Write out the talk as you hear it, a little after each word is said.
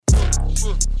Ja,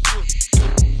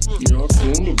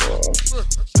 wunderbar.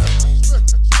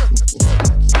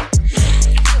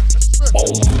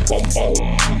 Boom, boom,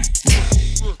 boom.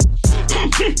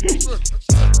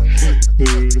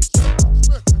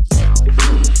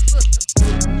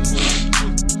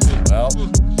 Well,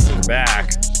 we're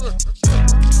back.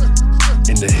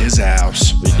 Into his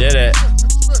house. We did it.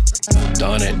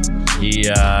 Done it.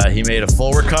 He made a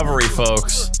full recovery,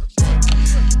 folks.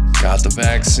 Got the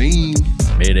vaccine.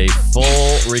 Made a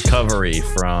full recovery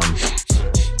from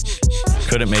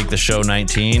couldn't make the show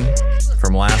 19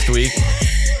 from last week.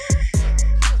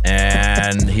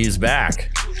 And he's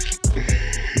back.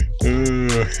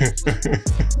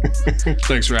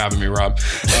 Thanks for having me, Rob.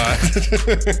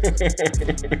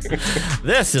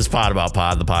 This is Pod About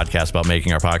Pod, the podcast about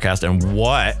making our podcast and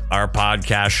what our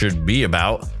podcast should be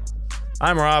about.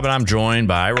 I'm Rob, and I'm joined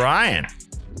by Ryan.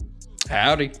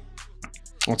 Howdy.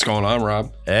 What's going on,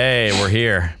 Rob? Hey, we're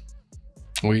here.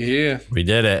 We here. We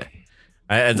did it.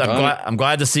 I'm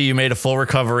glad to see you made a full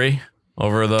recovery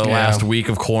over the last week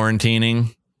of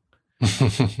quarantining.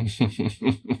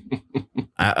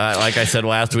 Like I said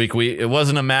last week, it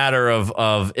wasn't a matter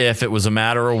of if, it was a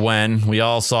matter of when. We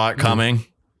all saw it coming.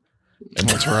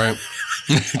 That's right.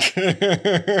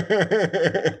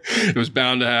 It was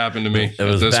bound to happen to me. It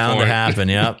was bound to happen.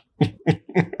 Yep.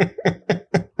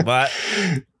 But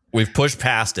we've pushed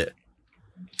past it.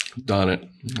 Done it.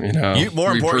 You know,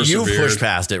 more important, you've pushed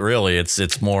past it. Really,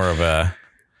 it's more of a.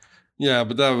 Yeah,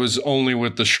 but that was only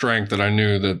with the strength that I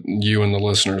knew that you and the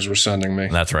listeners were sending me.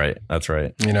 That's right. That's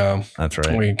right. You know, that's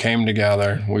right. We came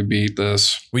together. We beat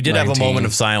this. We did 19. Have a moment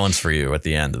of silence for you at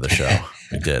the end of the show.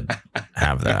 We did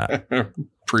have that.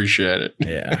 Appreciate it.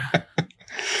 Yeah.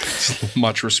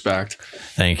 Much respect.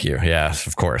 Thank you. Yes,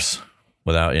 of course.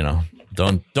 Without,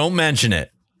 don't mention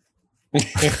it.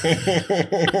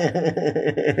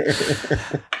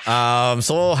 So a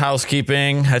little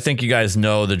housekeeping. I think you guys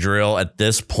know the drill at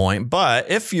this point, but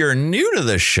if you're new to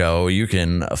this show, you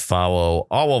can follow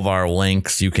all of our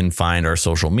links. You can find our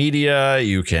social media.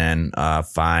 You can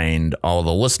find all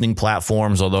the listening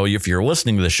platforms. Although if you're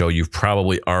listening to the show, you've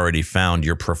probably already found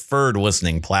your preferred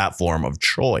listening platform of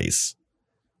choice.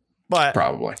 But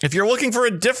probably if you're looking for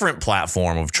a different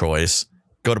platform of choice,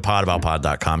 go to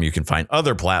podaboutpod.com. You can find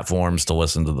other platforms to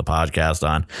listen to the podcast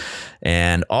on.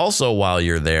 And also while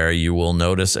you're there, you will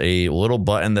notice a little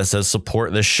button that says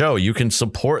support this show. You can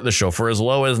support the show for as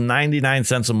low as 99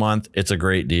 cents a month. It's a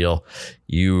great deal.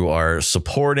 You are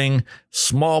supporting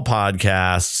small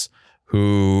podcasts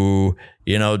who,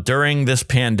 during this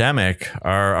pandemic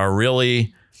are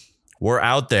really, we're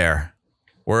out there.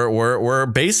 We're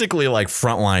basically like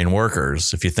frontline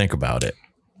workers, if you think about it.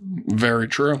 Very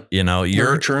true.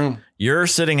 Very true. You're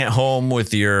sitting at home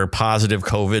with your positive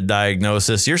COVID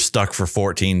diagnosis. You're stuck for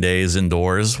 14 days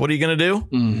indoors. What are you going to do?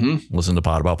 Mm-hmm. Listen to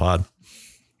Pod About Pod.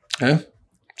 Yeah.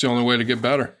 It's the only way to get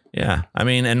better. Yeah. I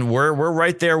mean, and we're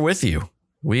right there with you.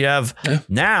 We have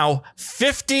now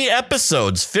 50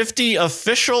 episodes, 50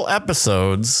 official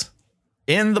episodes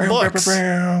in the books.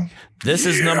 This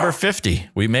is number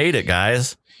 50. We made it,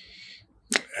 guys.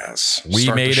 Yes. We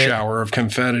made it. Shower of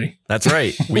confetti. That's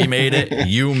right. We made it.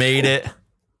 You made it.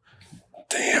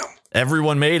 Damn.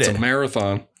 Everyone made it. It's a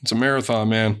marathon. It's a marathon,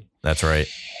 man. That's right.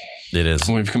 It is.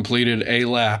 We've completed a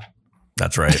lap.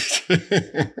 That's right.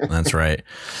 That's right.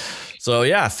 So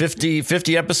yeah, 50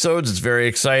 episodes. It's very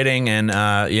exciting. And,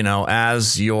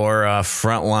 as your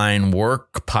frontline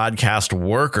podcast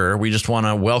worker, we just want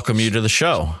to welcome you to the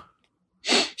show.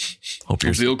 Hope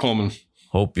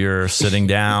you're sitting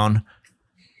down,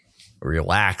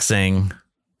 relaxing.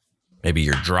 Maybe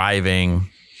you're driving.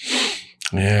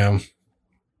 Yeah.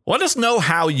 Let us know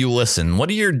how you listen. What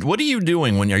are you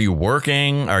doing are you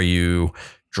working? Are you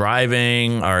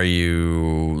driving? Are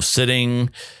you sitting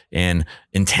and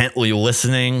intently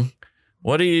listening?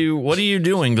 What are you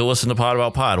doing to listen to Pod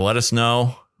About Pod? Let us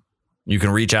know. You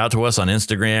can reach out to us on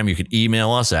Instagram. You can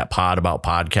email us at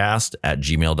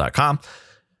podaboutpodcast@gmail.com.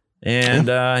 And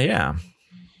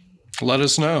let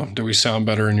us know. Do we sound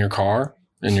better in your car,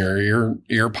 in your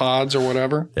ear pods or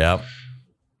whatever? Yep.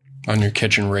 On your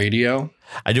kitchen radio?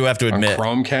 I do have to admit,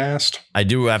 on Chromecast. I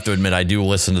do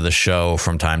listen to the show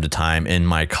from time to time in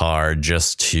my car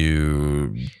just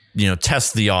to,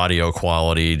 test the audio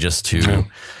quality, just to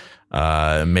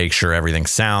make sure everything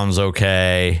sounds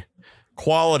okay.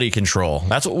 Quality control.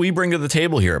 That's what we bring to the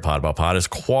table here at Pod About Pod is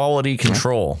quality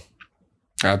control.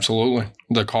 Absolutely.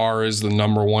 The car is the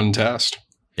number one test.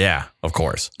 Yeah, of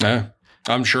course. Yeah.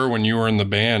 I'm sure when you were in the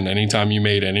band, anytime you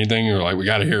made anything, you're like, we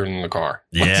got to hear it in the car.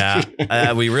 Yeah,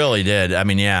 we really did. I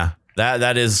mean, yeah,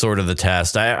 That is sort of the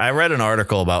test. I read an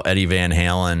article about Eddie Van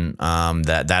Halen,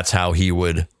 that's how he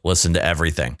would listen to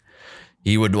everything.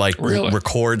 He would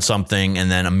record something and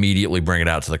then immediately bring it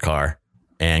out to the car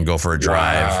and go for a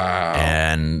drive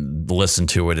and listen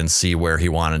to it and see where he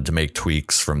wanted to make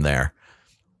tweaks from there.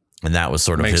 And that was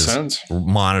sort of his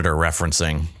monitor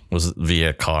referencing was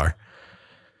via car.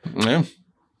 Yeah.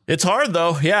 It's hard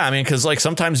though. Yeah. I mean, cause like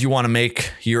sometimes you want to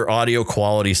make your audio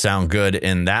quality sound good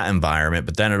in that environment,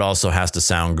 but then it also has to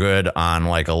sound good on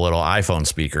like a little iPhone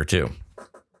speaker too.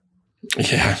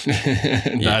 Yeah.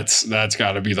 That's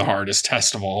gotta be the hardest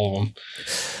test of all of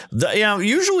them.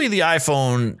 Usually the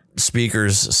iPhone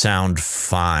speakers sound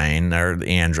fine, or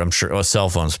Android, I'm sure cell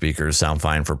phone speakers sound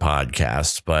fine for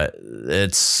podcasts, but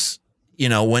it's,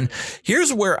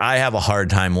 here's where I have a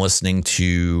hard time listening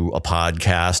to a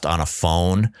podcast on a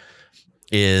phone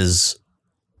is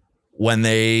when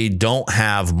they don't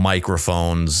have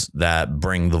microphones that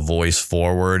bring the voice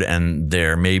forward and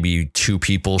there may be two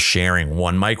people sharing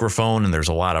one microphone and there's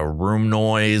a lot of room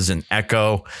noise and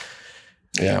echo.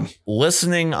 Yeah.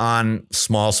 Listening on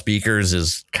small speakers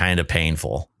is kind of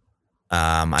painful.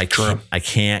 I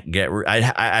can't get,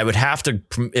 I would have to,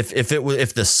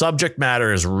 if the subject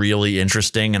matter is really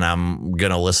interesting and I'm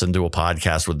going to listen to a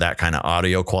podcast with that kind of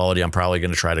audio quality, I'm probably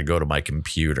going to try to go to my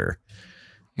computer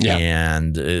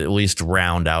and at least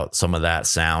round out some of that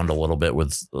sound a little bit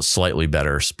with slightly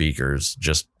better speakers,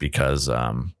 just because,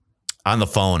 on the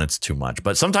phone, it's too much.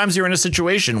 But sometimes you're in a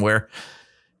situation where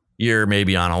you're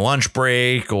maybe on a lunch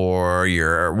break or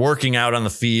you're working out on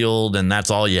the field and that's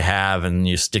all you have. And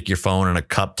you stick your phone in a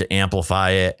cup to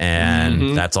amplify it.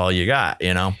 And that's all you got,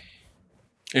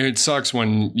 It sucks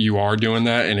when you are doing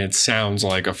that and it sounds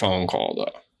like a phone call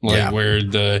though. Where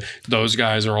those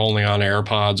guys are only on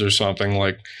AirPods or something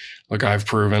like I've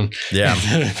proven. Yeah.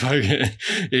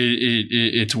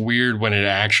 It's weird when it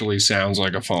actually sounds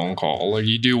like a phone call. Like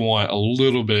you do want a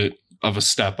little bit of a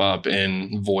step up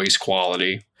in voice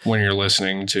quality when you're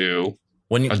listening to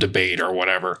a debate or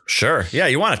whatever. Sure. Yeah.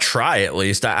 You want to try at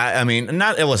least. I mean,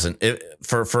 listen,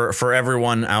 for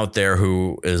everyone out there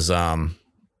who is,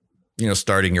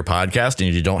 starting your podcast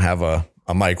and you don't have a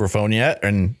microphone yet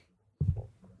and,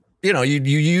 you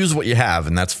use what you have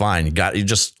and that's fine. You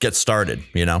just get started,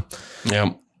 Yeah.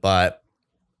 But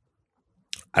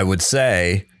I would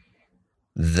say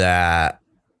that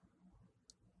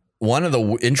one of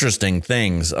the interesting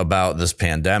things about this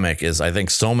pandemic is I think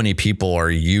so many people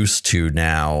are used to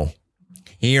now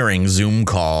hearing Zoom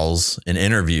calls and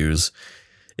interviews.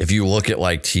 If you look at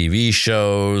like TV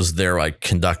shows, they're like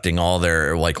conducting all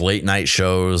their like late night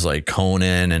shows like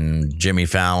Conan and Jimmy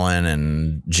Fallon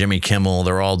and Jimmy Kimmel.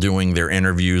 They're all doing their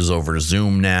interviews over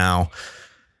Zoom now.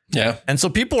 Yeah. And so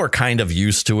people are kind of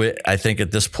used to it. I think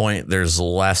at this point, there's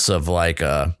less of like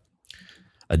a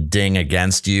ding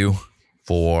against you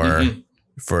for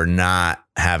not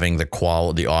having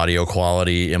the audio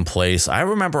quality in place. I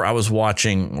remember I was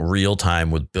watching Real Time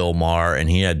with Bill Maher and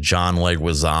he had John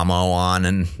Leguizamo on,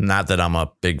 and not that I'm a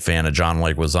big fan of John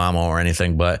Leguizamo or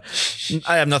anything, but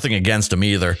I have nothing against him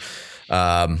either.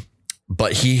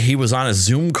 But he was on a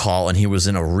Zoom call and he was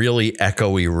in a really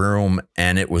echoey room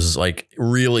and it was like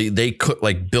really,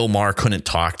 Bill Maher couldn't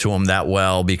talk to him that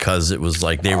well because it was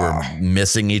like they were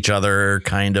missing each other,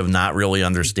 kind of not really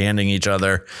understanding each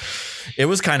other. It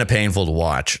was kind of painful to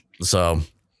watch. So.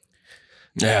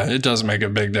 Yeah, it does make a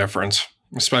big difference,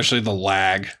 especially the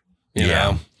lag, you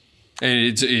know. And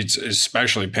it's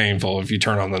especially painful if you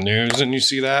turn on the news and you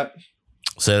see that.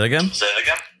 Say it again.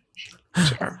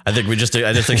 Sorry. I think we just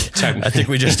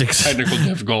technical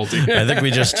difficulty. I think we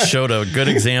just showed a good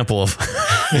example of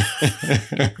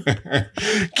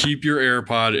keep your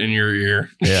AirPod in your ear.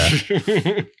 Yeah.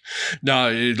 No,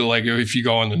 like if you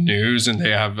go on the news and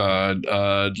they have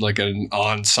like an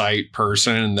on-site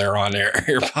person and they're on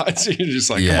AirPods, you're just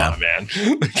like, come on, man.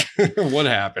 What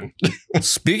happened?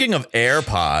 Speaking of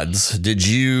AirPods, did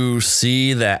you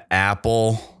see that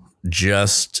Apple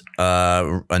just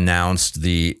announced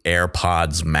the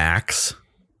AirPods Max?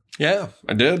 Yeah,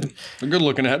 I did. They're good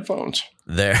looking headphones.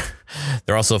 They're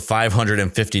also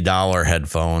 $550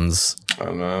 headphones.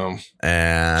 I know.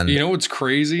 And you know what's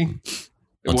crazy?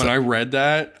 When I read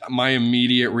that, my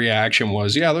immediate reaction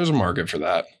was, yeah, there's a market for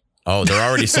that. Oh, they're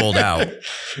already sold out.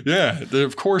 Yeah,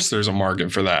 of course there's a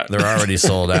market for that. They're already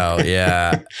sold out.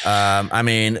 Yeah. I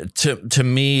mean, to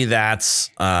me, that's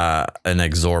an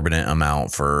exorbitant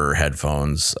amount for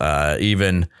headphones.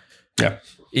 Even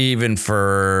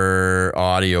for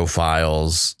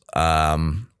audiophiles.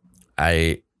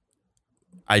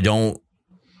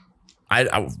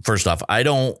 First off, I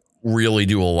don't really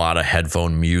do a lot of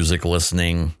headphone music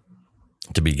listening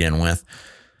to begin with.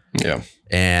 Yeah.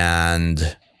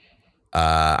 And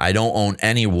I don't own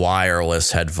any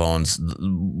wireless headphones.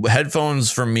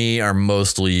 Headphones for me are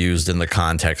mostly used in the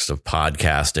context of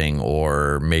podcasting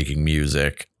or making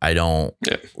music. I don't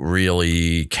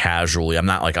really casually. I'm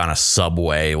not like on a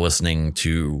subway listening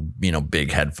to,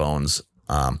 big headphones.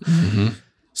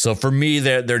 So for me,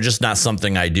 they're just not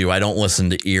something I do. I don't listen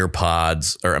to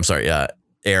earpods or I'm sorry,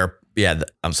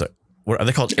 I'm sorry. What are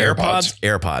they called? AirPods?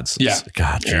 AirPods. Yeah.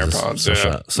 God, Jesus,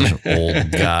 AirPods. Such an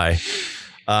old guy.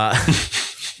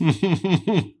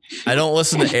 I don't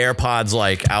listen to AirPods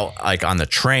like out like on the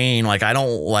train. Like I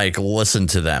don't like listen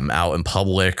to them out in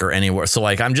public or anywhere. So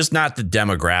like I'm just not the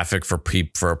demographic for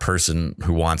a person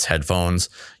who wants headphones.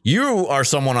 You are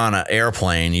someone on an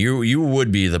airplane. You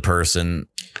would be the person.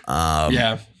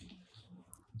 Yeah.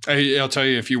 I'll tell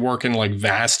you, if you work in like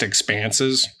vast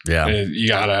expanses, you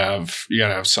gotta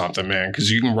have something, man, because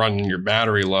you can run your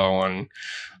battery low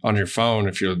on your phone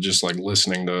if you're just like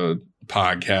listening to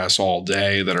podcasts all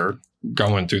day that are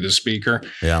going through the speaker.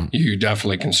 Yeah, you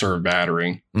definitely conserve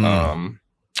battery a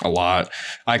lot.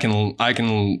 I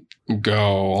can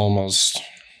go almost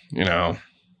a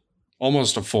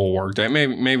full work day,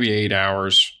 maybe 8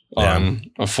 hours on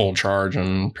a full charge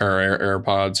on a pair of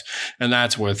AirPods. And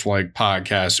that's with like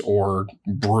podcasts or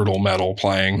brutal metal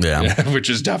playing, which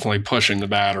is definitely pushing the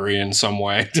battery in some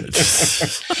way.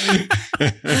 That's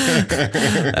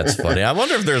funny. I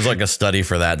wonder if there's like a study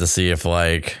for that to see if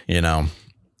like,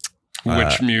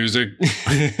 which music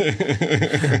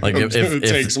like if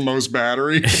takes the most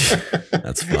battery.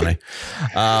 That's funny.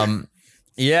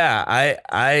 Yeah, I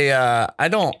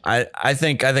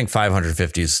think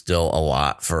 550 is still a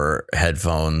lot for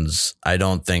headphones. I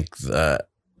don't think that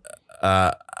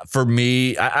for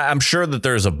me, I'm sure that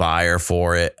there's a buyer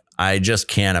for it. I just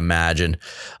can't imagine.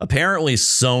 Apparently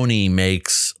Sony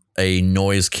makes a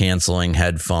noise canceling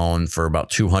headphone for about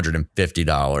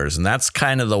 $250. And that's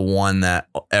kind of the one that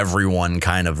everyone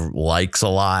kind of likes a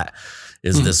lot.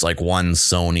 Is this like one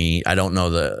Sony? I don't know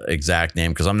the exact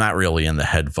name because I'm not really in the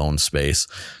headphone space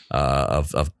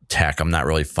of tech. I'm not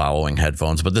really following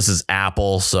headphones, but this is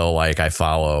Apple. So like I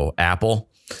follow Apple.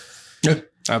 Yeah,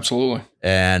 absolutely.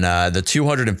 And the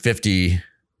 $250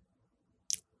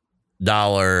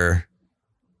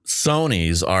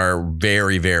 Sonys are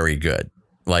very, very good.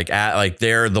 Like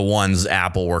they're the ones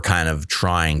Apple were kind of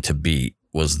trying to beat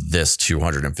was this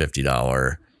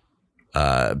 $250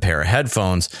 pair of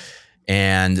headphones.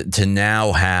 And to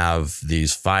now have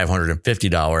these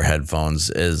 $550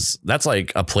 headphones that's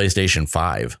like a PlayStation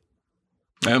 5.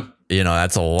 Yeah.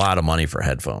 That's a lot of money for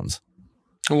headphones.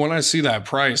 When I see that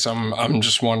price, I'm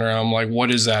just wondering, I'm like,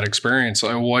 what is that experience?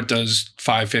 Like, what does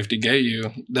 $550 get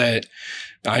you? That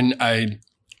I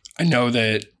know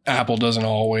that Apple doesn't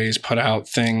always put out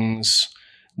things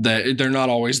that they're not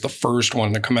always the first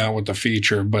one to come out with the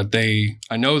feature, but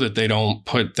I know that they don't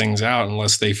put things out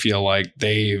unless they feel like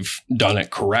they've done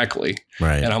it correctly.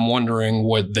 Right. And I'm wondering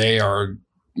what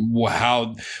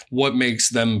makes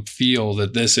them feel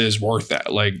that this is worth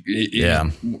that. Like,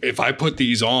 if I put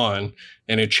these on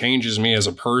and it changes me as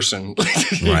a person,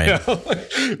 right?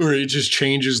 Or it just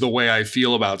changes the way I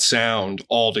feel about sound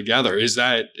altogether. Is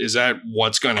that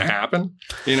what's going to happen?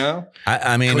 I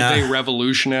mean, could they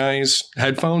revolutionize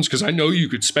headphones? Because I know you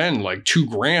could spend like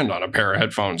 $2,000 on a pair of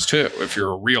headphones too if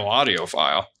you're a real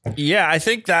audiophile. Yeah, I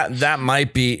think that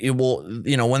might be. Well,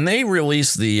 when they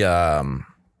release the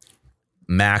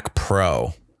Mac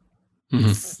Pro.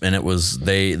 Mm-hmm. And it was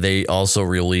they also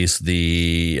released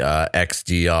the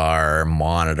XDR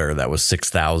monitor that was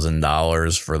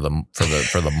 $6,000 for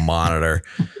the monitor.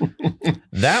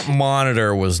 That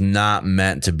monitor was not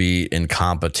meant to be in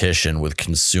competition with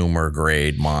consumer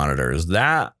grade monitors.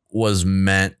 That was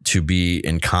meant to be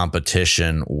in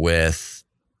competition with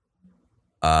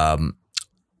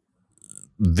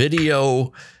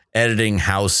video editing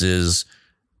houses,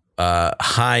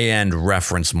 high-end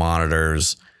reference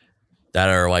monitors that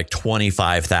are like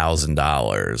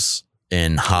 $25,000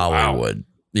 in Hollywood.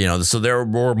 Wow. So there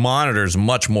were monitors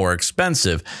much more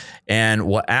expensive. And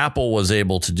what Apple was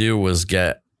able to do was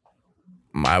get,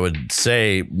 I would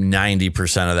say,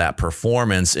 90% of that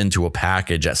performance into a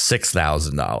package at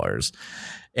 $6,000.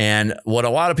 And what a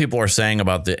lot of people are saying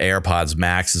about the AirPods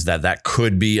Max is that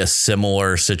could be a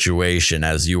similar situation,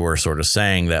 as you were sort of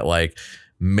saying, that like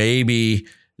maybe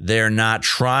they're not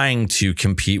trying to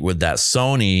compete with that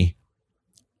Sony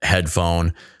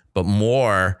headphone, but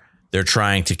more they're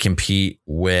trying to compete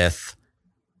with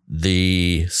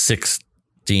the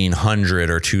 $1,600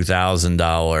 or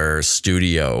 $2,000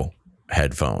 studio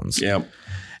headphones. Yep.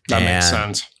 That makes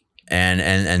sense.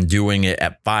 And doing it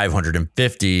at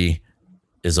 $550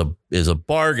 is a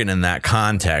bargain in that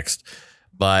context,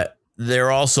 but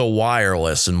they're also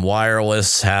wireless, and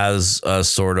wireless has a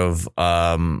sort of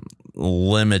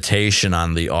limitation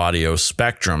on the audio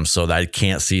spectrum, so that I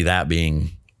can't see that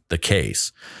being the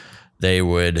case. They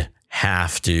would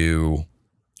have to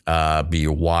be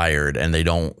wired, and they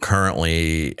don't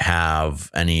currently have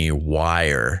any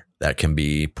wire that can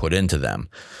be put into them,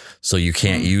 so you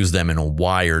can't use them in a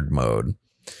wired mode.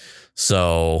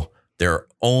 So they're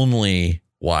only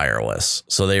wireless.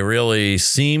 So they really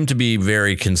seem to be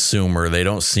very consumer. They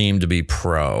don't seem to be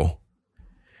pro.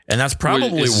 And that's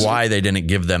probably why they didn't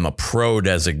give them a pro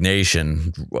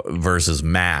designation versus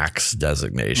max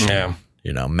designation. Yeah.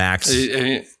 You know, max.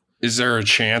 Is there a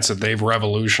chance that they've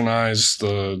revolutionized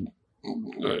the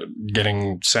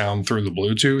getting sound through the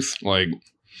Bluetooth? Like,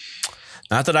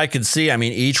 not that I could see. I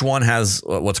mean, each one has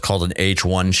what's called an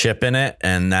H1 chip in it,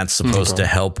 and that's supposed to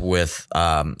help with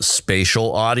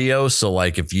spatial audio. So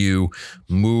like if you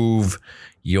move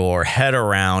your head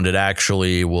around, it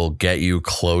actually will get you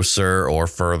closer or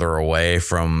further away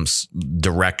from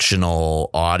directional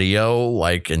audio,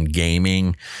 like in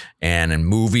gaming and in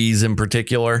movies in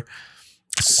particular.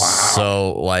 Wow.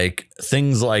 So like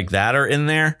things like that are in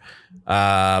there.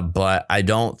 But I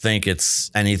don't think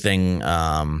it's anything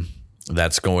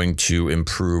that's going to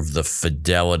improve the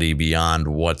fidelity beyond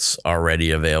what's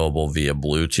already available via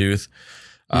Bluetooth.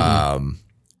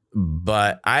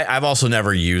 But I've also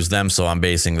never used them, so I'm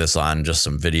basing this on just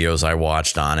some videos I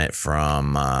watched on it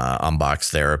from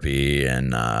Unbox Therapy and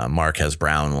Marquez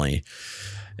Brownlee.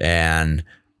 And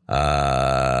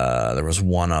there was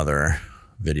one other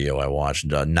video I watched,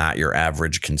 Not Your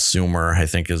Average Consumer, I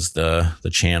think is the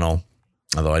channel,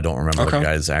 although I don't remember the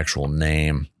guy's actual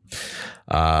name.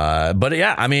 But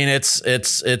yeah, I mean,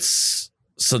 it's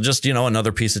so just, you know,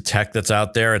 another piece of tech that's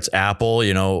out there. It's Apple,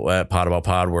 you know, at Pod About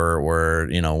Pod, where,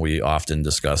 you know, we often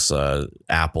discuss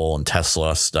Apple and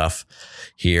Tesla stuff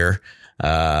here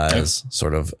as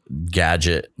sort of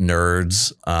gadget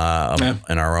nerds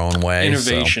in our own way.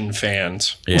 Innovation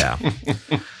fans. Yeah.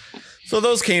 So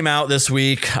those came out this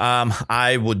week.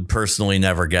 I would personally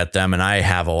never get them, and I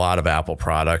have a lot of Apple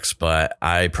products, but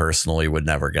I personally would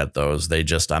never get those.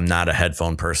 I'm not a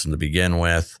headphone person to begin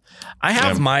with. I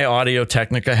have my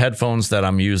Audio-Technica headphones that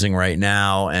I'm using right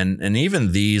now, and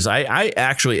even these, I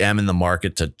actually am in the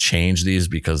market to change these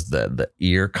because the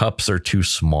ear cups are too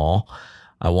small.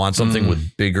 I want something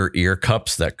with bigger ear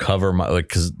cups that cover my, like,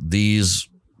 because these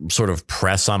sort of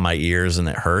press on my ears and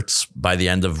it hurts. By the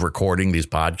end of recording these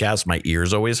podcasts, my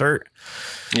ears always hurt.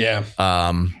 Yeah.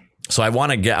 So I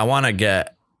want to get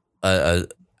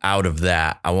out of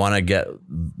that. I want to get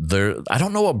I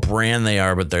don't know what brand they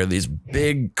are, but they're these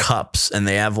big cups and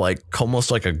they have like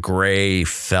almost like a gray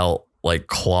felt like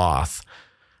cloth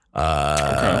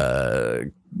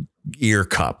ear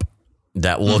cup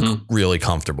that look really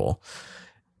comfortable.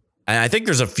 And I think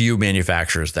there's a few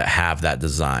manufacturers that have that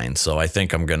design. So I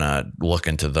think I'm going to look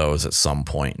into those at some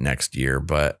point next year.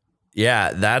 But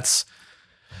yeah, that's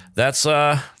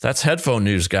headphone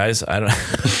news, guys. I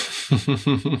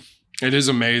don't. It is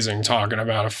amazing talking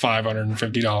about a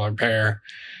 $550 pair.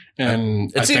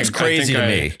 And it seems crazy to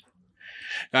me.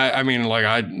 I mean,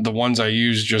 like the ones I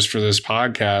use just for this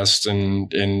podcast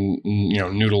and you know,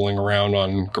 noodling around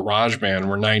on GarageBand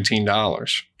were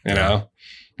 $19, you know?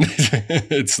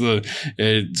 It's the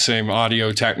same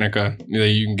Audio-Technica that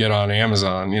you can get on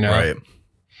Amazon, you know? Right.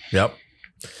 Yep.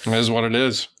 That is what it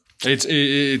is. It's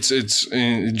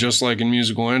just like in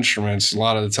musical instruments. A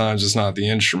lot of the times it's not the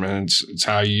instrument, it's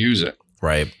how you use it.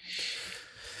 Right.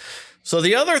 So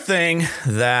the other thing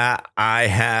that I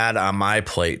had on my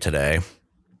plate today,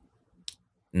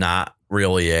 not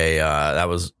really that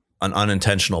was an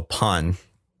unintentional pun,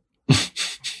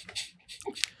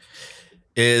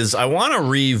 is I want to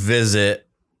revisit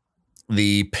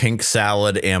the pink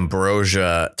salad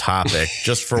ambrosia topic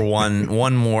just for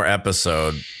one more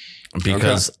episode,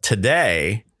 because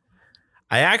today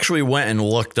I actually went and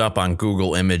looked up on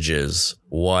Google Images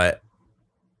what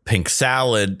pink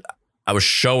salad. I was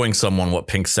showing someone what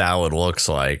pink salad looks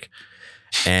like,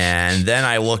 and then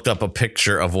I looked up a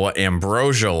picture of what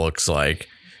ambrosia looks like.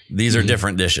 These are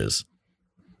different dishes.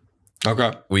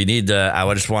 Okay. We need to.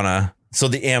 I just want to. So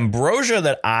the ambrosia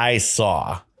that I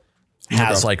saw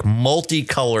has like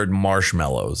multicolored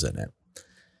marshmallows in it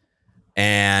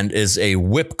and is a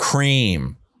whipped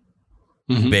cream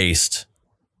based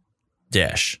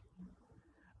dish.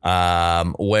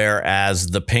 Whereas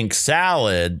the pink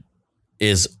salad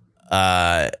is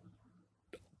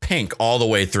pink all the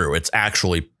way through. It's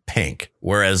actually pink.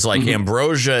 Whereas like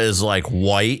ambrosia is like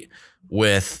white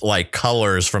with like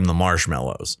colors from the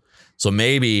marshmallows. So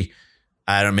maybe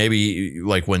I don't, maybe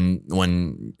like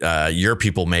when your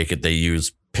people make it, they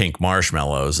use pink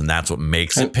marshmallows and that's what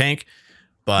makes it pink.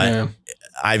 But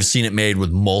I've seen it made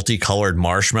with multicolored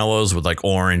marshmallows with like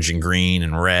orange and green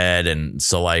and red. And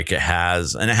so like it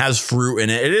has fruit in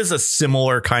it. It is a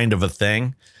similar kind of a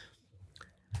thing.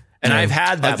 And I've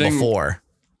had that before.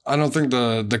 I don't think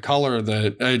the color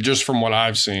that just from what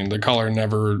I've seen, the color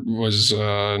never was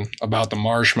about the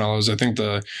marshmallows. I think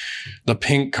the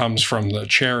pink comes from the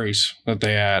cherries that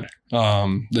they add.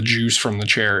 The juice from the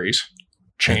cherries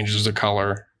changes the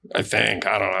color. I think.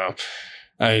 I don't know.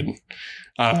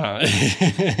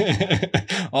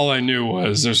 All I knew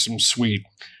was there's some sweet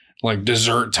like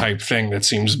dessert type thing that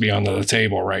seems to be on the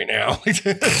table right now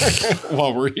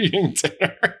while we're eating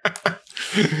dinner.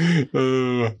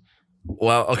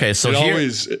 Well, okay, so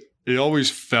it always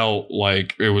felt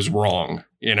like it was wrong,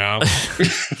 you know.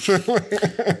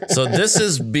 So this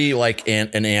is like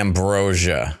an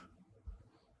ambrosia.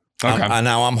 Okay.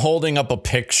 Now I'm holding up a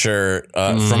picture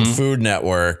from Food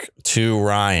Network to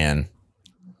Ryan.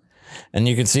 And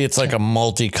you can see it's like a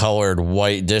multicolored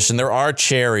white dish, and there are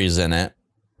cherries in it.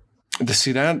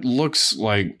 See, that looks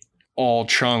like all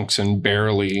chunks and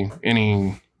barely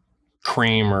any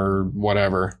cream or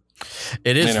whatever.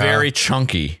 It is very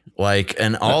chunky. Like,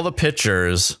 and all the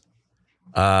pictures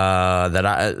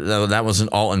that was an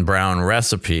Alton Brown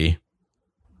recipe.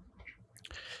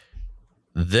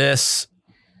 This,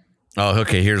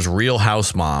 here's Real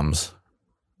House Moms.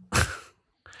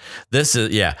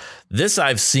 This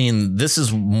I've seen. This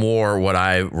is more what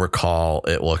I recall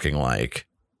it looking like.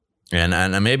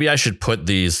 And maybe I should put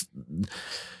these,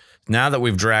 now that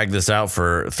we've dragged this out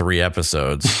for 3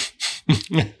 episodes.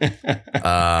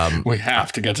 We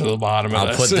have to get to the bottom of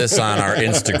this. I'll put this on our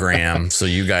Instagram so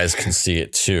you guys can see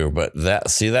it too. But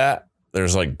see that?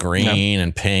 There's like green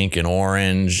and pink and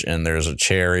orange, and there's a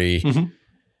cherry. Mm-hmm.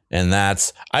 And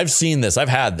I've seen this. I've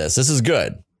had this. This is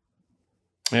good.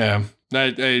 Yeah.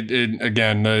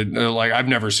 Again, like I've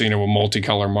never seen it with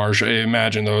multicolor marshmallow.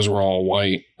 Imagine those were all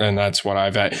white, and that's what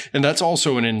I've had. And that's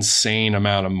also an insane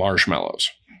amount of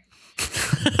marshmallows.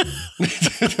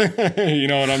 You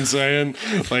know what I'm saying?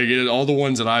 Like all the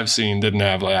ones that I've seen didn't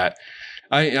have that.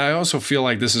 I also feel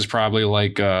like this is probably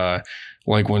like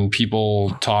when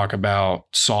people talk about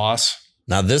sauce.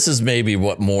 Now this is maybe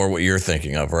what you're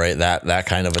thinking of, right? That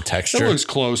kind of a texture. It looks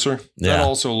closer. Yeah. That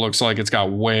also looks like it's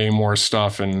got way more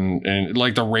stuff and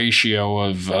like the ratio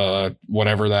of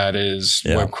whatever that is,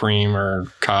 whipped cream or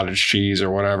cottage cheese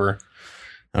or whatever.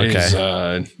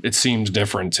 Okay. It seems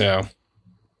different too.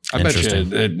 I bet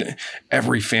you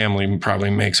every family probably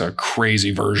makes a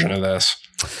crazy version of this.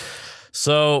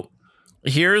 So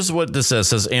here's what this says. It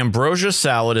says Ambrosia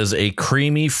salad is a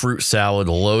creamy fruit salad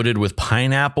loaded with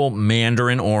pineapple,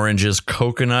 mandarin oranges,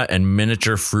 coconut, and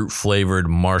miniature fruit flavored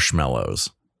marshmallows.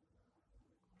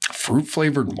 Fruit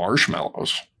flavored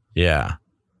marshmallows? Yeah.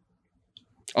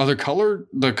 Are the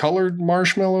colored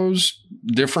marshmallows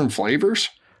different flavors?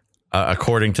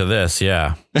 According to this,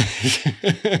 yeah.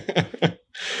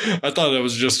 I thought it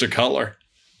was just a color.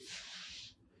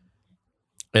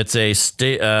 It's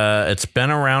it's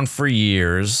been around for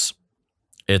years.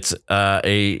 It's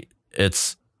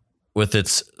with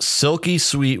its silky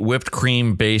sweet whipped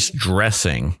cream based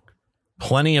dressing,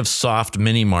 plenty of soft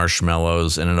mini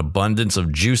marshmallows, and an abundance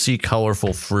of juicy,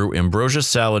 colorful fruit. Ambrosia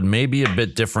salad may be a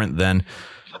bit different than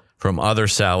from other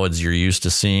salads you're used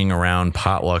to seeing around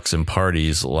potlucks and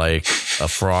parties, like a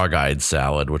frog-eyed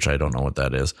salad, which I don't know what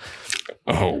that is.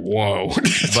 Oh, whoa.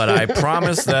 But I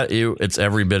promise that it's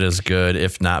every bit as good,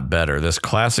 if not better. This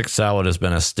classic salad has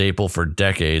been a staple for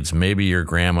decades. Maybe your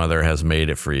grandmother has made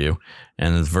it for you.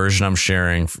 And the version I'm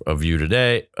sharing of you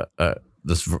today, God,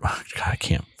 I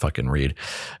can't fucking read.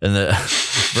 And the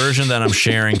version that I'm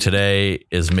sharing today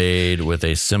is made with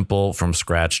a simple from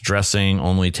scratch dressing,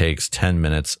 only takes 10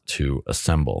 minutes to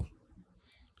assemble.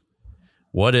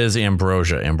 What is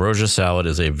ambrosia? Ambrosia salad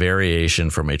is a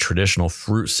variation from a traditional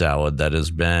fruit salad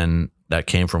that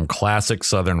came from classic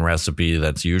Southern recipe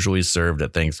that's usually served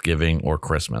at Thanksgiving or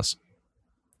Christmas.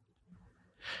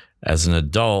 As an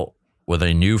adult with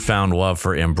a newfound love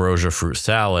for ambrosia fruit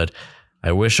salad,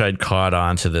 I wish I'd caught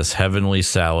on to this heavenly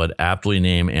salad, aptly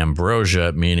named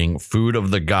Ambrosia, meaning food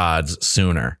of the gods,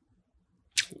 sooner.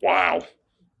 Wow.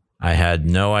 I had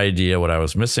no idea what I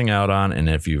was missing out on, and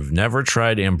if you've never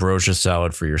tried ambrosia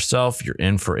salad for yourself, you're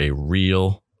in for a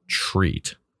real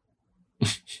treat.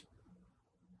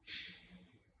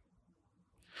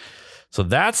 So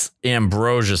that's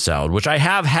ambrosia salad, which I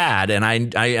have had, and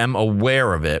I am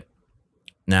aware of it.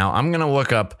 Now I'm going to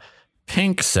look up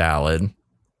pink salad.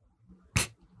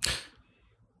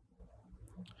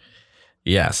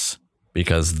 Yes.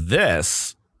 because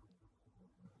this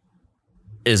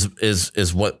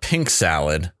is what pink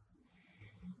salad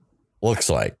looks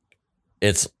like.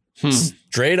 It's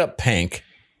straight up pink.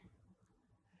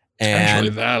 And actually,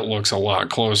 that looks a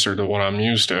lot closer to what I'm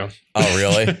used to. Oh,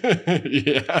 really?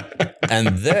 Yeah. And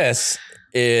this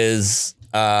is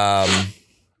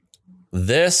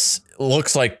this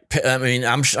looks like, I mean,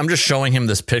 I'm just showing him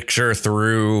this picture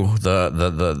through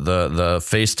the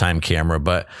FaceTime camera,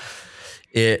 but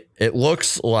it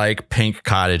looks like pink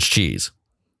cottage cheese.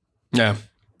 Yeah.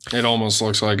 It almost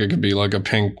looks like it could be like a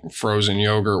pink frozen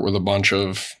yogurt with a bunch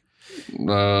of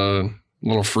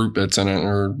little fruit bits in it,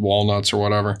 or walnuts or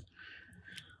whatever.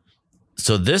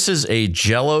 So this is a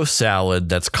Jell-O salad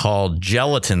that's called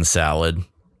gelatin salad.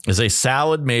 It's a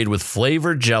salad made with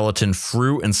flavored gelatin,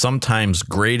 fruit, and sometimes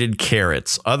grated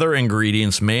carrots. Other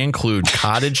ingredients may include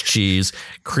cottage cheese,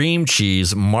 cream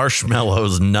cheese,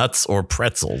 marshmallows, nuts, or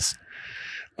pretzels.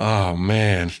 Oh,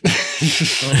 man.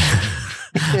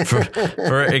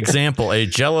 For example, a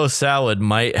Jell-O salad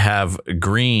might have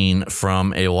green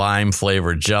from a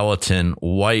lime-flavored gelatin,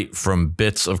 white from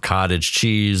bits of cottage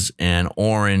cheese, and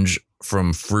orange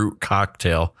from fruit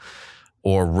cocktail,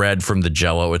 or red from the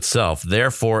Jell-O itself.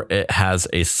 Therefore, it has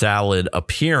a salad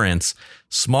appearance,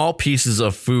 small pieces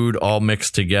of food all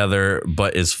mixed together,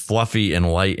 but is fluffy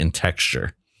and light in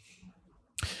texture.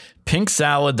 Pink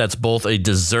salad that's both a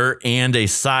dessert and a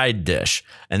side dish.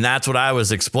 And that's what I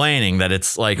was explaining, that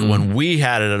it's like when we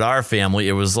had it at our family,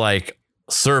 it was like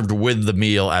served with the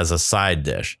meal as a side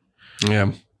dish.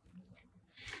 Yeah.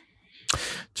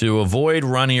 To avoid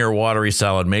runny or watery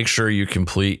salad, make sure you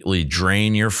completely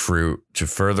drain your fruit to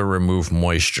further remove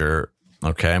moisture.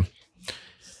 Okay.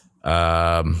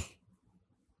 Yeah,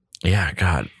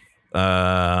 God.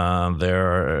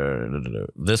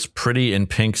 This pretty and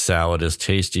pink salad is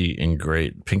tasty and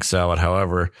great. Pink salad,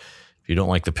 however, if you don't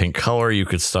like the pink color, you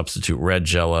could substitute red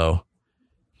Jell-O.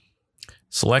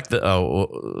 Select the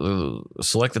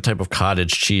type of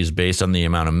cottage cheese based on the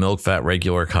amount of milk fat,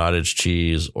 regular cottage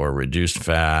cheese, or reduced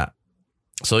fat.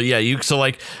 So yeah,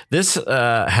 this.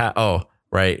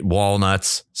 Right,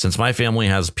 walnuts. Since my family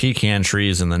has pecan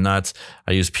trees and the nuts,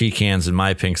 I use pecans in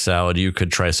my pink salad. You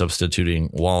could try substituting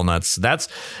walnuts.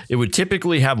 It would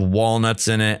typically have walnuts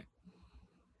in it.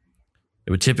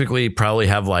 It would typically probably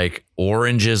have like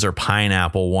oranges or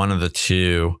pineapple, one of the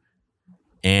two.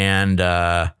 And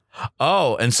and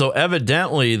so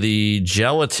evidently the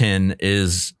gelatin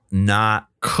is not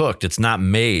cooked. It's not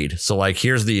made. So like,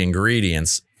 here's the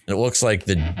ingredients. It looks like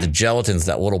the gelatin's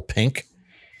that little pink.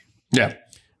 Yeah.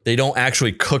 They don't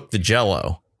actually cook the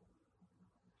Jell-O.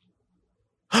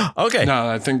 Okay. No,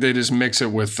 I think they just mix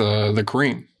it with the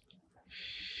cream.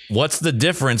 What's the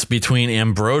difference between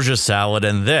Ambrosia salad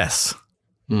and this?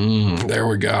 There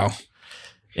we go.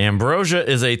 Ambrosia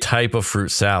is a type of fruit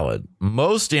salad.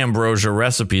 Most Ambrosia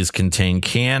recipes contain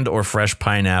canned or fresh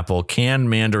pineapple, canned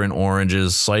mandarin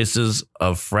oranges, slices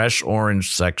of fresh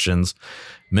orange sections,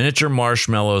 miniature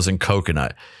marshmallows, and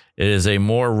coconut. It is a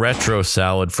more retro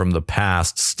salad from the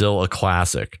past, still a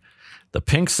classic. The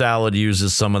pink salad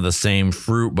uses some of the same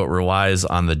fruit, but relies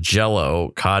on the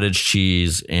Jell-O, cottage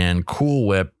cheese, and Cool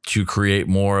Whip to create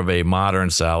more of a modern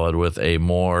salad with a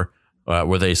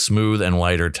smooth and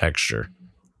lighter texture.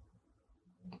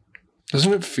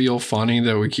 Doesn't it feel funny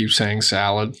that we keep saying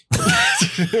salad?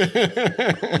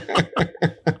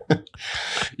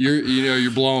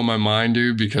 You're blowing my mind,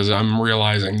 dude, because I'm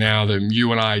realizing now that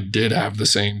you and I did have the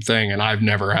same thing, and I've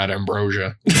never had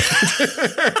ambrosia.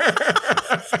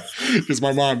 Because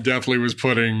my mom definitely was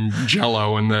putting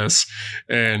Jell-O in this,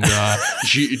 and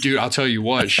I'll tell you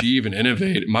what, she even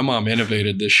innovated. My mom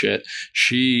innovated this shit.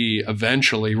 She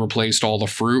eventually replaced all the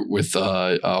fruit with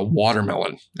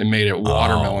watermelon and made it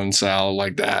watermelon salad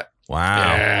like that.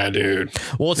 Wow. Yeah, dude.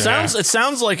 Well, it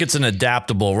sounds like it's an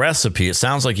adaptable recipe. It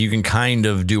sounds like you can kind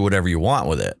of do whatever you want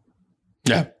with it.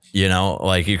 Yeah. You know,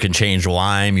 like you can change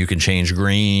lime, you can change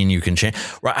green, you can change.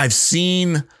 I've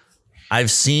seen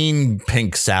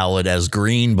pink salad as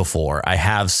green before. I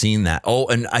have seen that. Oh,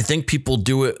 and I think people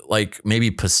do it like maybe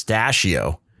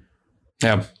pistachio.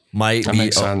 Yeah. Might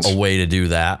be a way to do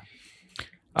that.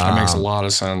 That makes a lot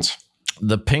of sense.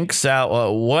 The pink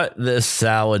salad, what this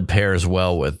salad pairs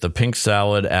well with. The pink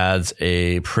salad adds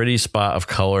a pretty spot of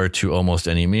color to almost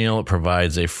any meal. It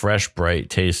provides a fresh,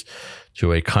 bright taste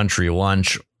to a country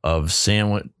lunch of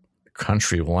sandwiches,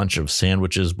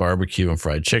 barbecue, and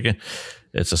fried chicken.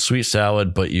 It's a sweet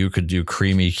salad, but you could do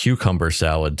creamy cucumber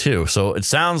salad too. So it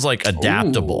sounds like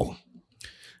adaptable. Ooh.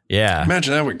 Yeah.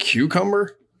 Imagine that with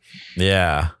cucumber.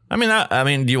 Yeah. I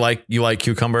mean, do you like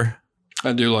cucumber?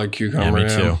 I do like cucumber.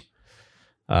 Yeah, me too.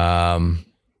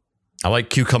 I like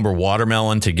cucumber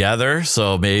watermelon together.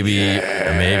 So maybe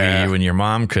you and your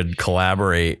mom could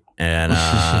collaborate and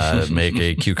make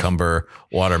a cucumber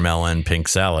watermelon pink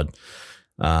salad.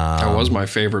 That was my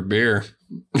favorite beer.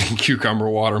 Cucumber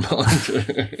watermelon.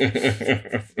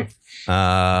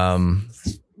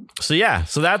 So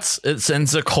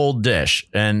it's a cold dish.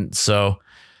 And so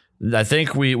I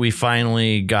think we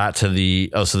finally got to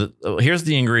here's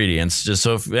the ingredients. Just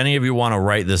so if any of you want to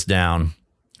write this down,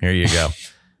 here you go.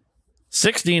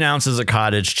 16 ounces of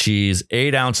cottage cheese,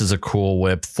 8 ounces of Cool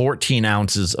Whip, 14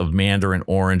 ounces of mandarin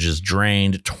oranges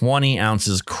drained, 20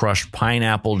 ounces crushed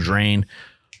pineapple drained,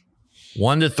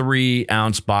 1 to 3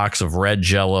 ounce box of red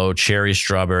Jell-O, cherry,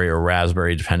 strawberry, or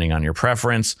raspberry, depending on your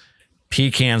preference,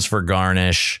 pecans for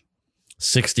garnish,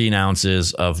 16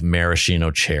 ounces of maraschino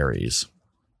cherries.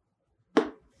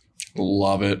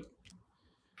 Love it.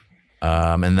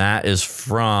 And that is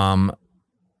from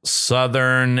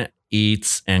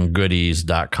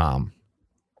SouthernEatsAndGoodies.com.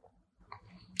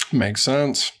 Makes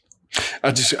sense.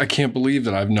 I can't believe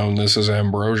that I've known this as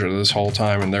Ambrosia this whole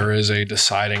time, and there is a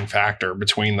deciding factor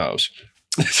between those.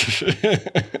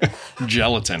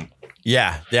 Gelatin.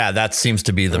 Yeah, that seems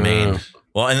to be the main.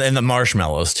 Well, and the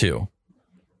marshmallows too.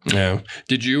 Yeah.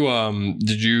 Did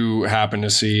you happen to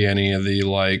see any of the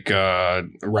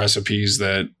recipes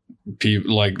that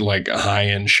people like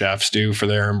high-end chefs do for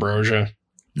their Ambrosia?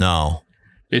 No.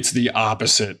 It's the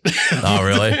opposite. Oh,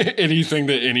 really? Anything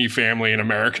that any family in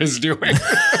America is doing.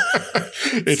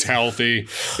 It's healthy.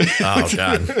 Oh,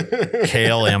 God.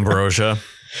 Kale ambrosia.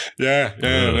 Yeah,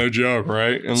 no joke,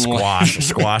 right? And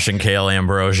squash and kale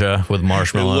ambrosia with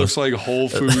marshmallows. It looks like Whole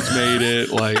Foods made it.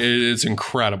 Like it's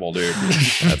incredible, dude.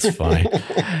 That's funny.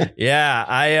 Yeah,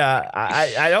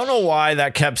 I don't know why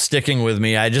that kept sticking with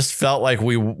me. I just felt like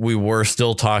we were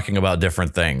still talking about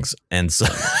different things, and so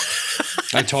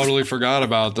I totally forgot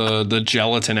about the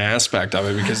gelatin aspect of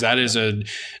it, because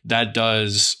that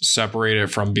does separate it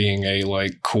from being a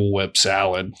like Cool Whip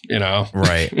salad, you know?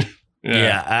 Right.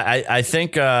 Yeah, I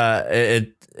think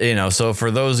so for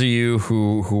those of you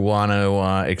who want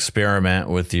to experiment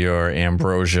with your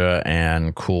Ambrosia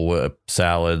and Cool Whip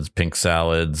salads, pink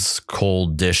salads,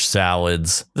 cold dish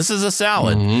salads, this is a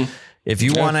salad. Mm-hmm. If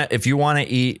you want to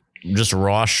eat just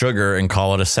raw sugar and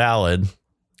call it a salad,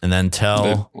 and then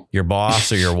tell your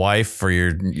boss or your wife or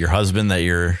your husband that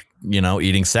you're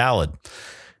eating salad,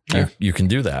 you can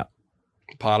do that.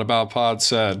 Pod About Pod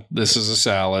said, "This is a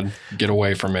salad. Get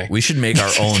away from me." We should make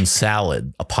our own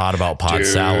salad, a Pod About Pod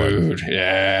salad.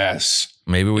 Yes.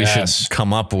 Maybe we should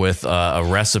come up with a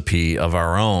recipe of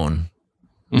our own,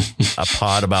 a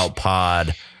Pod About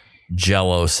Pod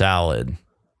Jell-O salad.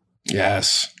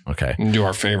 Yes. Okay. And do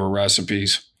our favorite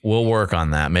recipes. We'll work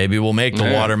on that. Maybe we'll make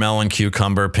the watermelon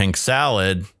cucumber pink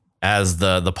salad as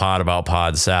the Pod About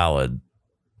Pod salad.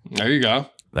 There you go.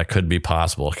 That could be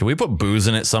possible. Can we put booze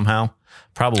in it somehow?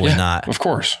 Probably not. Of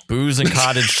course. Booze and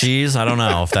cottage cheese. I don't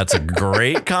know if that's a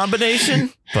great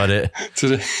combination, but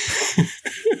today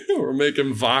we're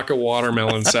making vodka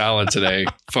watermelon salad today,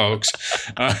 folks.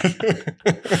 I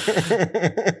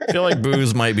feel like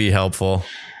booze might be helpful.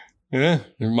 Yeah,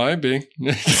 it might be.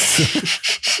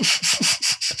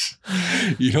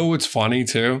 You know what's funny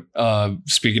too?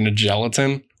 Speaking of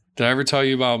gelatin, did I ever tell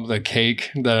you about the cake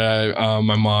that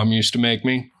my mom used to make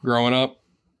me growing up?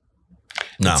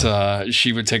 No.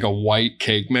 She would take a white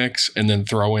cake mix and then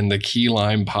throw in the key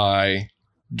lime pie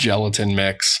gelatin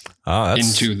mix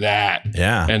into that.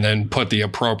 Yeah. And then put the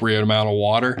appropriate amount of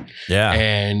water. Yeah.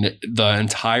 And the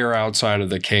entire outside of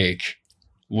the cake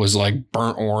was like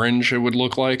burnt orange, it would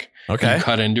look like. Okay. You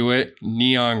cut into it,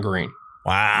 neon green.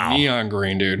 Wow. Neon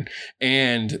green, dude.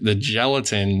 And the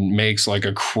gelatin makes like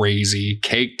a crazy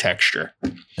cake texture.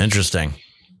 Interesting.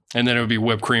 And then it would be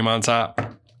whipped cream on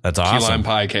top. That's awesome. Key lime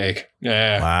pie cake.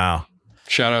 Yeah. Wow.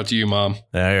 Shout out to you, Mom.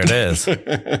 There it is.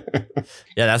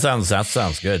 Yeah, that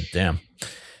sounds good. Damn.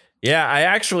 Yeah, I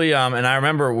actually and I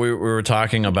remember we were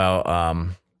talking about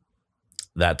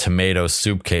that tomato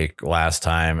soup cake last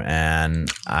time, and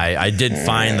I did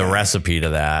find the recipe to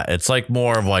that. It's like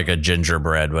more of like a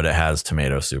gingerbread, but it has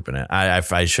tomato soup in it.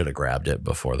 I should have grabbed it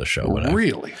before the show.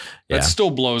 Really? Yeah. That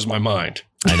still blows my mind.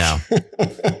 I know. All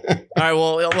right,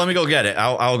 well, let me go get it.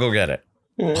 I'll go get it.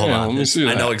 Hold on. Let me see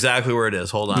that. I know exactly where it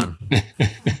is. Hold on.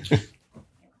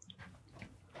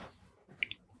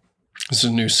 This is a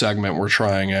new segment we're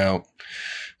trying out.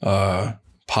 Pod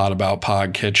About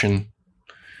Pod Kitchen.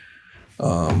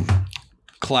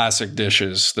 Classic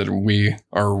dishes that we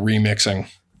are remixing.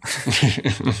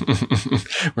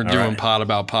 We're doing Pod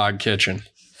About Pod Kitchen.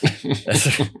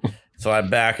 So I'm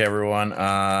back, everyone.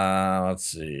 Let's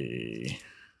see.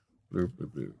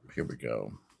 Here we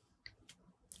go.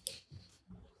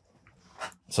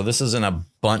 So this is in a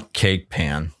bundt cake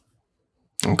pan.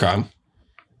 Okay.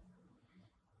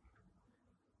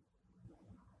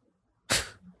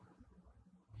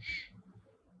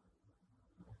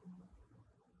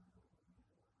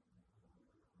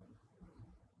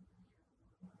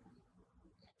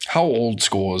 How old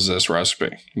school is this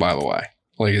recipe, by the way?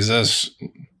 Like, is this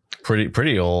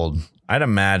pretty old? I'd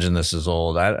imagine this is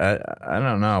old. I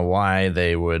don't know why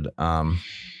they would.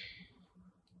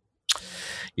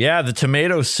 Yeah, the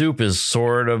tomato soup is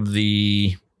sort of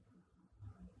the.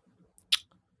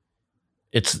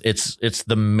 It's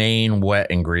the main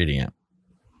wet ingredient.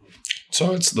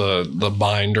 So it's the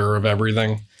binder of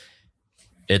everything.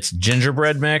 It's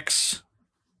gingerbread mix,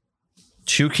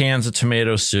 2 cans of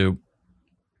tomato soup,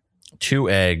 2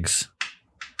 eggs,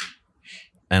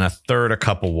 and a third a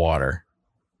cup of water.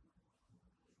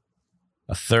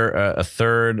 A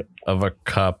third of a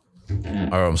cup,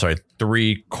 or I'm sorry,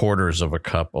 3/4 of a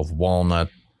cup of walnut,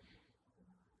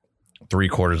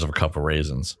 3/4 of a cup of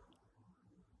raisins.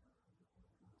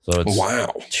 So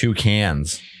it's 2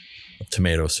 cans of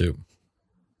tomato soup.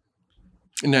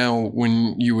 Now,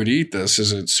 when you would eat this,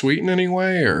 is it sweet in any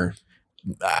way, or?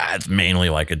 It's mainly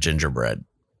like a gingerbread.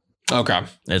 Okay.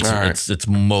 It's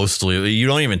mostly, you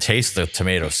don't even taste the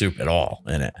tomato soup at all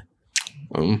in it.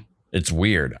 It's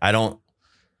weird. I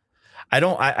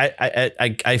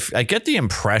get the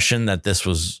impression that this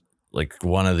was like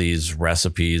one of these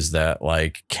recipes that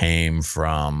like came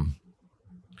from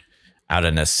out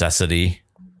of necessity.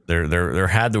 There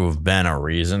had to have been a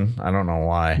reason. I don't know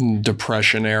why.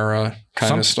 Depression era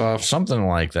kind of stuff. Something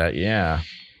like that. Yeah.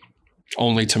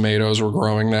 Only tomatoes were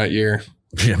growing that year.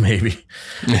 Yeah, maybe.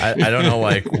 I don't know.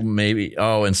 Like maybe.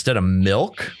 Oh, instead of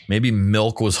milk, maybe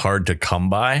milk was hard to come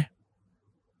by.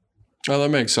 Oh, that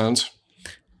makes sense.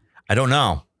 I don't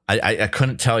know. I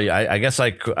couldn't tell you. I guess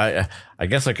I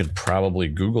could probably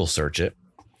Google search it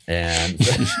and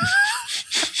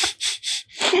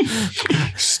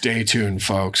stay tuned,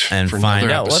 folks, and find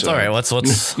out. Let's all right.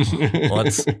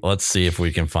 Let's see if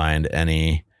we can find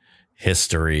any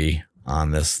history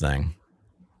on this thing.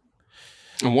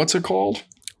 And what's it called?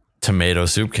 Tomato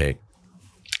soup cake.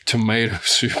 Tomato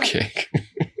soup cake.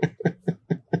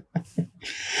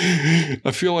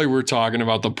 I feel like we're talking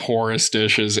about the poorest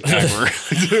dishes ever.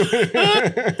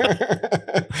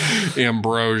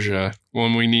 Ambrosia,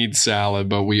 when we need salad,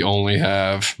 but we only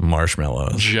have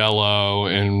marshmallows, Jell-O,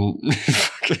 and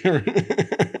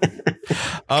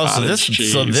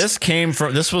this came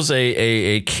from, this was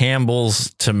a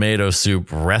Campbell's tomato soup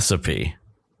recipe.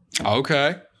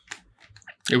 Okay.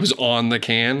 It was on the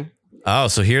can. Oh,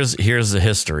 so here's the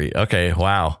history. Okay,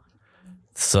 wow.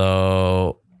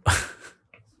 So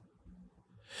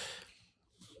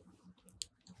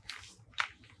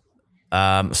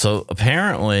so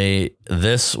apparently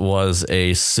this was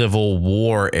a Civil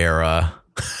War era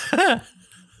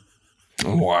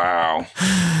wow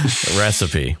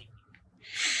recipe.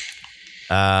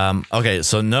 Okay,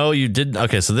 so no, you didn't.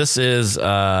 Okay, so this is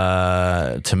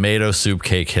tomato soup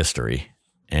cake history,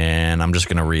 and I'm just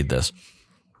going to read this.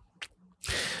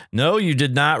 No, you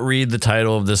did not read the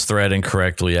title of this thread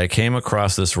incorrectly. I came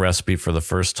across this recipe for the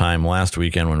first time last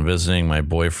weekend when visiting my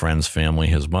boyfriend's family.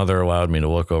 His mother allowed me to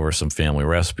look over some family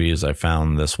recipes. I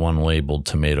found this one labeled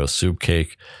tomato soup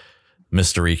cake,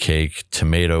 mystery cake,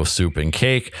 tomato soup and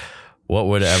cake. Who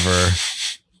would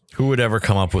ever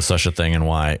come up with such a thing, and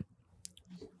why?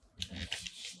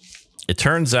 It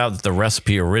turns out that the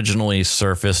recipe originally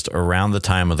surfaced around the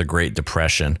time of the Great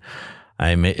Depression.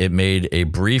 It made a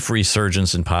brief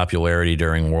resurgence in popularity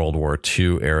during World War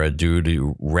II era due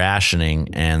to rationing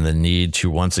and the need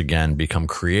to once again become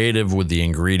creative with the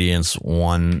ingredients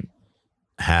one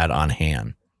had on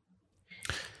hand.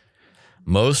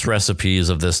 Most recipes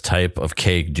of this type of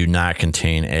cake do not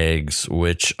contain eggs,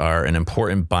 which are an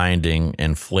important binding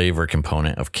and flavor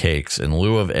component of cakes. In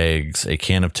lieu of eggs, a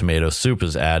can of tomato soup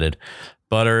is added,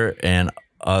 butter, and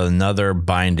another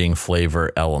binding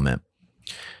flavor element.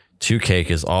 2 cake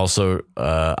is also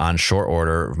on short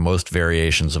order most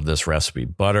variations of this recipe.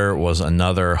 Butter was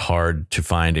another hard to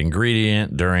find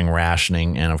ingredient during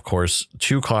rationing, and of course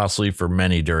too costly for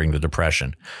many during the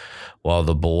Depression. While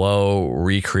the below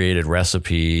recreated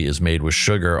recipe is made with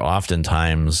sugar,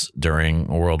 oftentimes during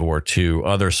World War II,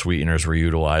 other sweeteners were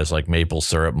utilized like maple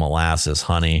syrup, molasses,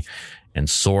 honey, and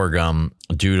sorghum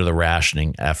due to the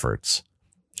rationing efforts.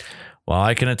 While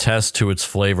I can attest to its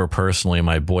flavor personally,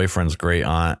 my boyfriend's great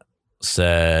aunt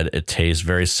said it tastes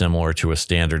very similar to a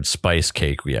standard spice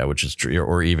cake, which is true,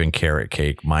 or even carrot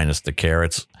cake minus the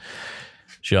carrots.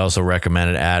 She also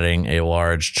recommended adding a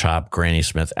large chopped Granny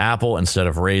Smith apple instead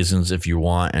of raisins if you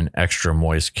want an extra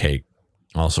moist cake.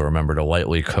 Also, remember to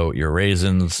lightly coat your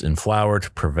raisins in flour to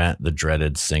prevent the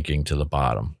dreaded sinking to the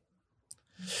bottom.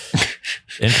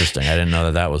 Interesting. I didn't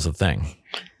know that was a thing.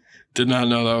 Did not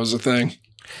know that was a thing.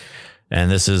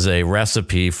 And this is a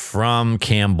recipe from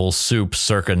Campbell's Soup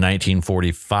circa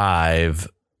 1945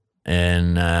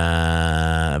 in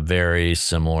a very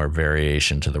similar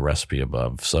variation to the recipe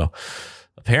above. So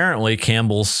apparently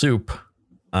Campbell's Soup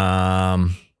had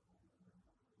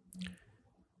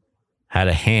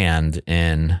a hand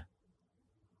in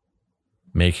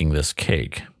making this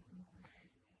cake.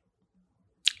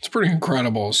 It's pretty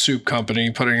incredible. A soup company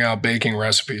putting out baking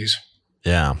recipes.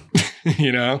 Yeah.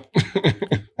 You know,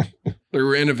 they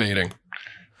were innovating.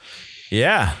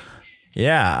 Yeah.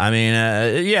 Yeah. I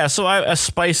mean, So a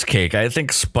spice cake. I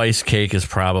think spice cake is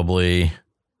probably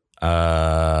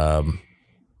an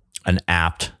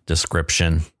apt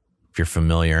description if you're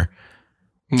familiar.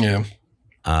 Yeah.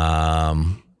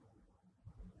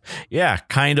 Yeah,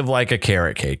 kind of like a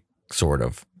carrot cake, sort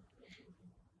of.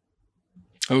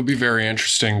 It would be very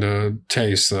interesting to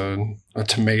taste a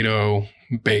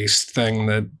tomato-based thing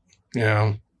that, you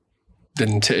know,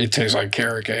 it tastes like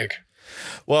carrot cake.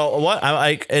 Well,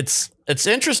 it's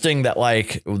interesting that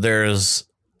like there's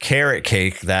carrot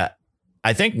cake that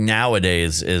I think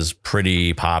nowadays is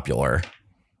pretty popular.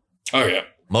 Oh yeah,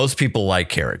 most people like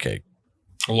carrot cake.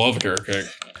 I love carrot cake,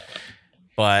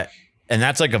 and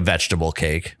that's like a vegetable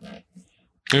cake.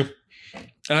 Yeah.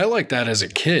 And I like that as a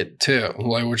kid too,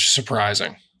 like, which is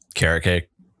surprising. Carrot cake.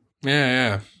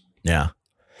 Yeah.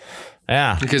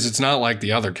 Because it's not like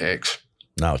the other cakes.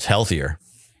 No, it's healthier.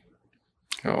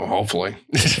 Oh, hopefully.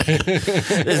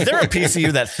 Is there a piece of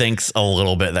you that thinks a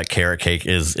little bit that carrot cake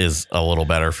is a little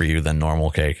better for you than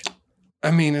normal cake? I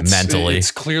mean, mentally,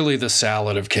 it's clearly the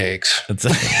salad of cakes.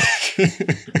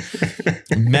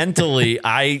 Mentally,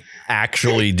 I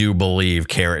actually do believe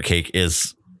carrot cake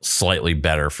is slightly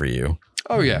better for you.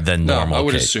 Oh yeah, than normal. I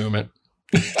would cake. assume it.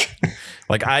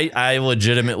 Like I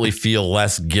legitimately feel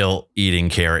less guilt eating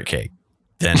carrot cake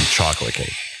than chocolate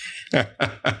cake.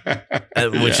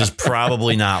 Which is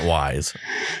probably not wise.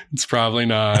 It's probably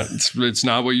not. It's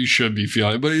not what you should be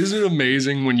feeling. But isn't it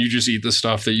amazing when you just eat the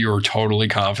stuff that you're totally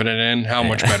confident in, how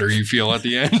much better you feel at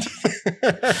the end?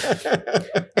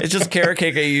 It's just carrot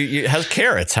cake. It has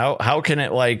carrots. How can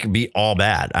it like be all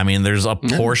bad? I mean, there's a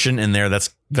portion in there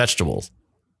that's vegetables.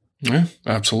 Yeah,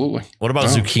 absolutely. What about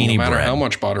zucchini bread? No matter how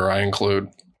much butter I include.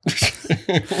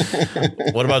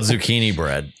 What about zucchini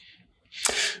bread?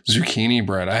 Zucchini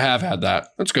bread. I have had that.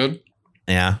 That's good.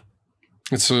 Yeah.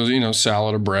 It's a,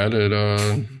 salad of bread. What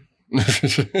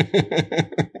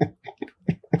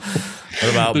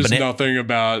about There's nothing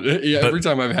about every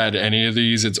time I've had any of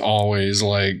these, it's always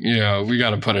like, we got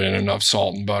to put in enough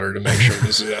salt and butter to make sure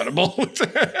this is edible.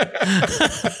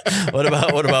 What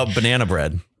about banana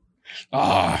bread?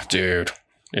 Oh, dude.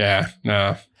 Yeah,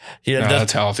 no. Yeah,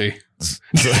 that's healthy.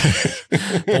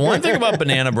 The one thing about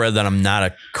banana bread that I'm not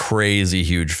a crazy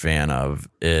huge fan of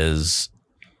is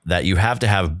that you have to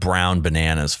have brown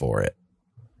bananas for it.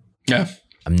 Yeah.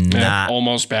 I'm not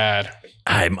almost bad.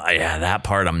 That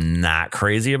part I'm not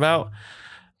crazy about.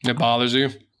 It bothers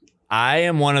you? I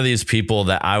am one of these people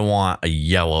that I want a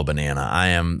yellow banana.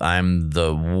 I'm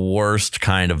the worst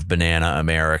kind of banana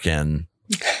American.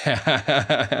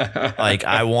 Like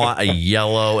I want a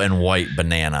yellow and white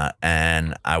banana,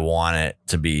 and I want it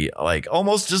to be like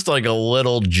almost just like a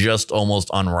little, just almost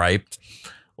unripe.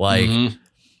 Like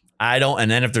I don't.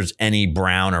 And then if there's any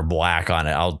brown or black on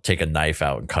it, I'll take a knife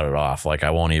out and cut it off. Like I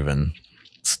won't even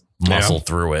muscle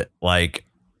through it. Like,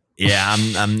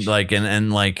 I'm like,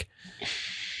 and like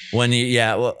when you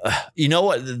know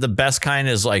what? The best kind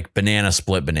is like banana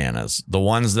split bananas. The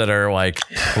ones that are like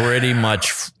pretty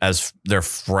much as they're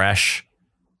fresh.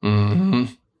 Mm-hmm.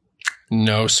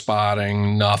 No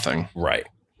spotting, nothing. Right.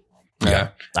 Yeah.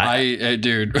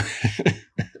 Dude,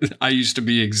 I used to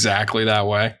be exactly that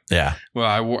way. Yeah.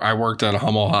 Well, I worked at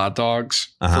Hummel Hot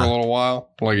Dogs for a little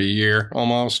while, like a year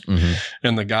almost. Mm-hmm.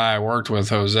 And the guy I worked with,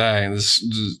 Jose,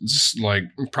 this like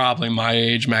probably my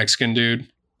age Mexican dude.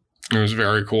 It was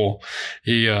very cool.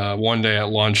 He one day at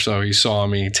lunch, though, he saw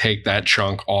me take that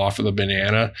chunk off of the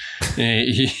banana. And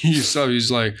he's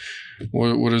like,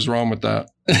 "What is wrong with that?"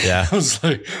 Yeah, I was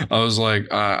like,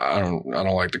 I don't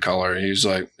like the color. And he's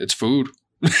like, "It's food."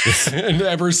 And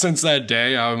ever since that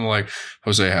day, I'm like,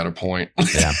 Jose had a point.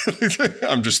 Yeah,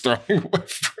 I'm just throwing away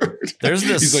food. There's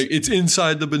this. He's like, "It's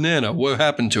inside the banana. What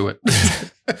happened to it?"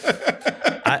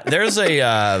 There's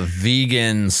a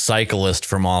vegan cyclist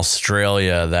from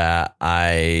Australia that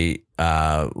I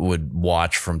would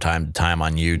watch from time to time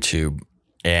on YouTube.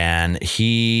 and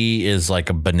he is like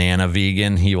a banana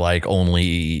vegan. He like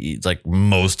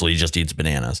mostly just eats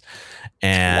bananas.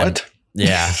 And what?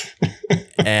 Yeah.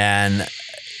 And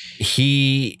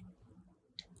he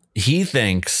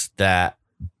thinks that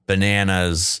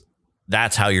bananas,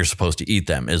 that's how you're supposed to eat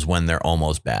them, is when they're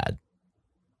almost bad.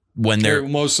 When they're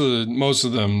most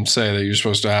of them say that you're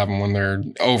supposed to have them when they're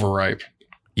overripe.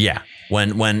 Yeah.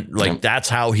 When like that's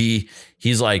how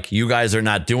he's like, you guys are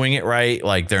not doing it right.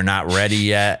 Like they're not ready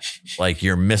yet. Like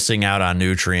you're missing out on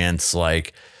nutrients.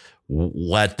 Like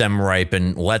let them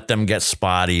ripen, let them get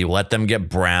spotty, let them get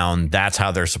brown. That's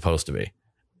how they're supposed to be.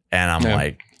 And I'm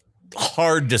like,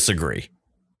 hard disagree.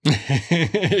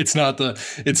 It's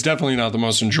definitely not the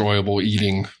most enjoyable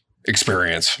eating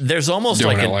experience. There's almost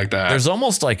like that. There's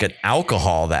almost like an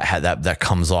alcohol that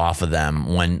comes off of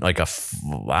them when like I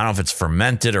don't know if it's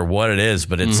fermented or what it is,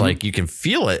 but it's like you can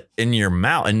feel it in your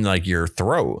mouth and like your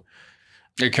throat.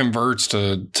 It converts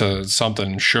to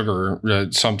something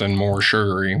something more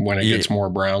sugary when it gets more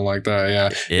brown like that.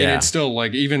 Yeah. And it's still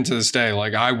like, even to this day,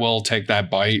 like I will take that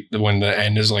bite when the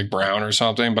end is like brown or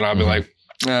something, but I'll be like,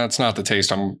 it's not the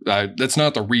taste. That's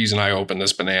not the reason I opened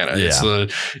this banana. Yeah. It's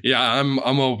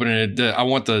I'm opening it. I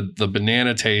want the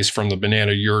banana taste from the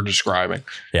banana you're describing.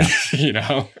 Yeah. You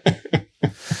know?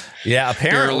 Yeah.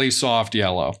 Apparently barely soft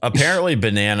yellow. Apparently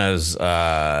bananas,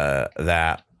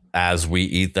 that as we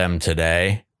eat them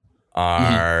today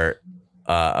are,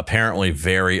 apparently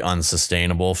very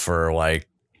unsustainable for like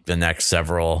the next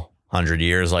several hundred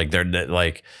years. Like they're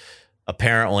like,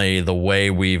 apparently the way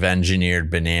we've engineered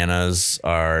bananas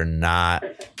are not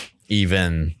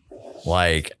even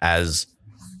like as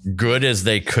good as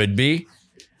they could be.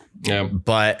 Yeah.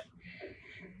 But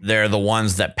they're the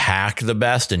ones that pack the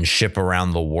best and ship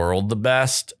around the world the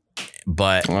best.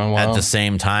 But at the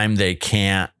same time, they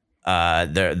can't,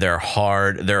 they're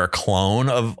hard. They're a clone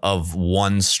of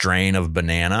one strain of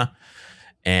banana.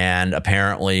 And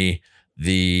apparently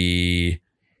the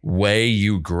way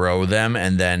you grow them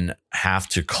and then have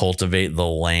to cultivate the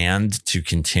land to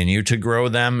continue to grow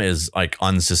them is like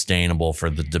unsustainable for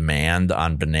the demand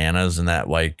on bananas, and that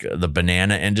like the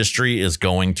banana industry is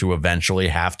going to eventually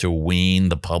have to wean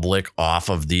the public off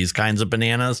of these kinds of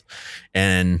bananas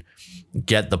and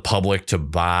get the public to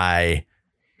buy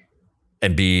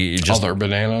and be just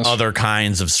other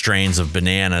kinds of strains of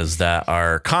bananas that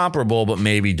are comparable but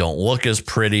maybe don't look as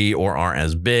pretty or aren't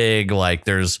as big. Like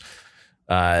there was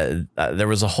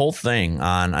a whole thing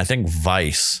on, I think,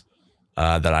 Vice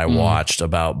that I watched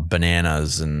about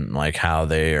bananas and like how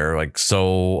they are like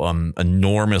so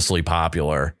enormously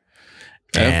popular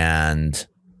and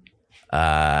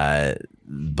but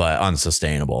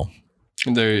unsustainable.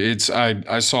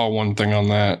 I saw one thing on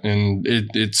that, and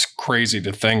it's crazy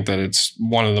to think that it's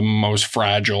one of the most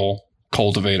fragile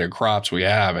cultivated crops we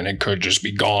have, and it could just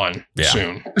be gone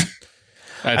soon.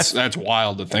 That's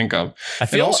wild to think of.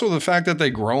 And also the fact that they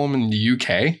grow them in the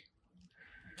UK.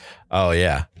 Oh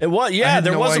yeah. There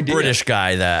was a British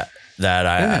guy that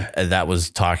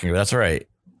was talking. That's right.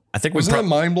 I think wasn't that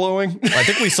mind blowing? I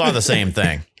think we saw the same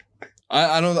thing.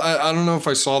 I don't know if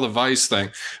I saw the Vice thing,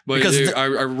 but because I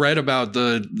read about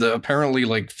the apparently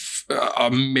like a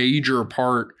major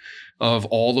part of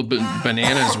all the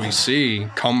bananas we see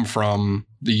come from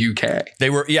the UK.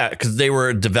 Because they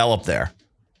were developed there.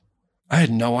 I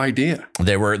had no idea.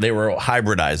 They were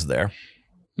hybridized there.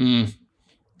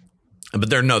 But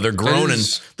they're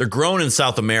grown in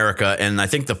South America and I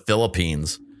think the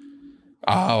Philippines.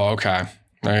 Oh, okay.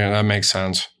 That makes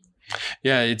sense.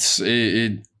 Yeah,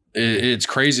 it's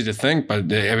crazy to think,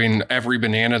 but I mean, every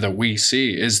banana that we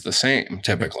see is the same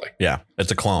typically. Yeah,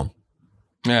 it's a clone.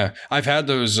 Yeah, I've had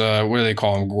those. What do they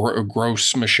call them?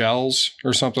 Gross Michels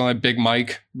or something like Big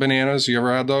Mike bananas. You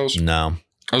ever had those? No.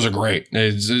 Those are great.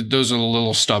 Those are the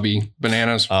little stubby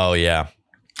bananas. Oh yeah.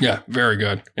 Yeah, very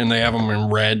good. And they have them in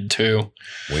red too.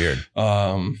 Weird.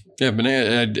 Yeah,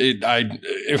 banana. When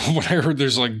I heard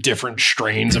there's like different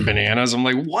strains of bananas, I'm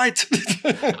like, what?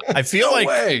 I feel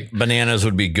bananas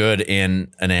would be good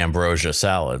in an ambrosia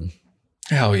salad.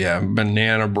 Hell yeah,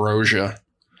 banana ambrosia.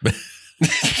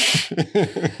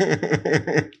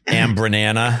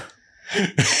 Ambranana.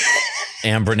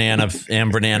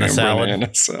 Ambranana salad.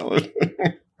 Banana salad.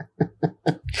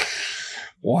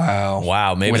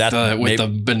 Wow. Maybe with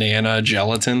the banana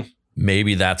gelatin.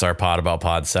 Maybe that's our Pod About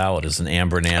Pod salad is an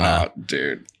Ambranana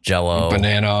dude. Jello.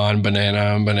 Banana on banana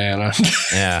on banana.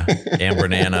 Yeah.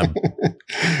 Ambranana.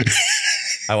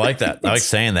 I like that. I like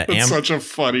saying that. That's such a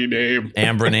funny name.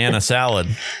 Ambranana salad.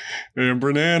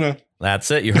 Ambranana. That's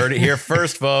it. You heard it here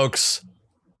first, folks.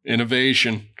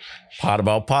 Innovation. Pod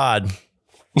About Pod.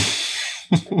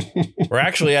 We're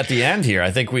actually at the end here.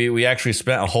 I think we actually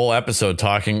spent a whole episode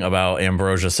talking about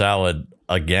ambrosia salad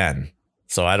again.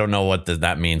 So I don't know what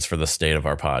that means for the state of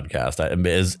our podcast.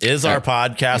 Is our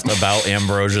podcast about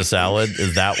ambrosia salad?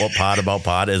 Is that what Pod About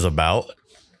Pod is about?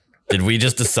 Did we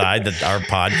just decide that our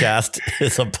podcast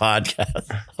is a podcast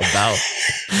about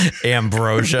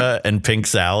ambrosia and pink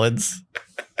salads?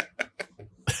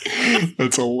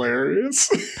 That's hilarious.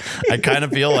 I kind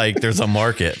of feel like there's a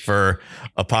market for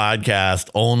a podcast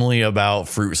only about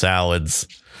fruit salads.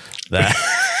 That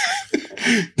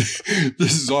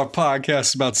this is our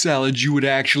podcast about salads you would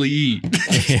actually eat.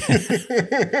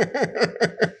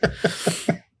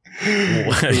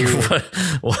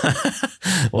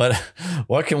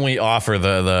 What can we offer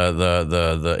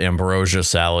the ambrosia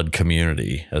salad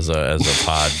community as a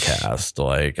podcast?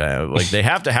 Like they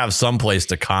have to have some place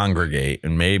to congregate,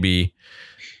 and maybe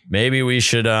we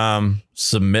should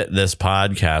submit this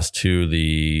podcast to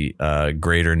the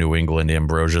Greater New England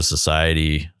Ambrosia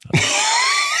Society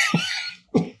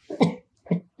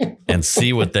and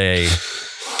see what they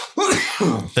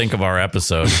think of our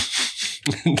episode.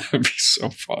 That'd be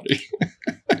so funny.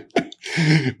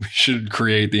 We should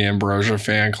create the Ambrosia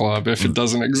fan club if it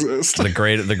doesn't exist. The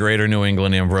Greater New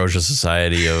England Ambrosia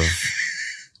Society of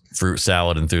fruit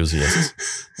salad enthusiasts.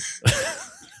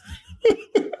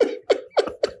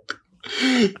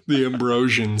 The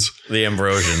Ambrosians. The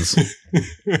Ambrosians.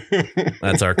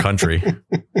 That's our country.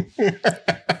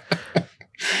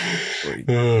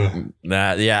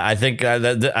 I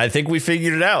think we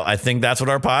figured it out. I think that's what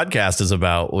our podcast is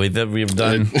about. We've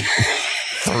done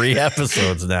 3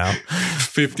 episodes now.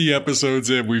 50 episodes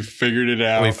in, we've figured it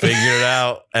out. We figured it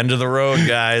out. End of the road,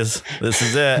 guys. This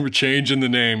is it. We're changing the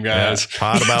name, guys. Yeah,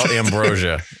 Pod About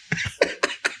Ambrosia.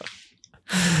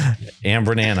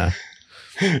 Ambranana.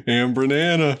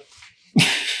 Ambranana.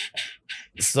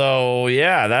 So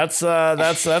yeah, that's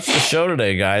the show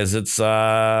today, guys. It's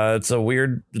a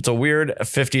weird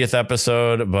 50th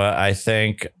episode, but I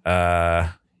think I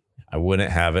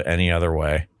wouldn't have it any other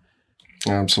way.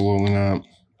 Absolutely not.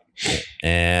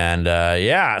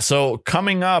 And so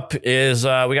coming up is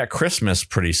we got Christmas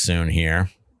pretty soon here.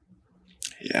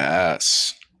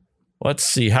 Yes. Let's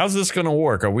see, how's this going to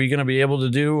work? Are we going to be able to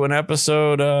do an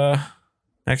episode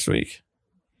next week?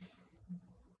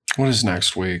 What is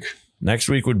next week? Next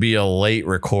week would be a late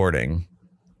recording.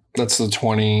 That's the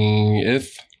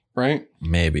 20th, right?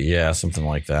 Maybe, yeah, something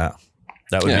like that.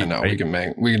 That would be. No, we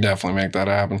can definitely make that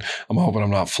happen. I'm hoping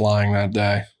I'm not flying that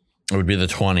day. It would be the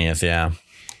 20th, yeah.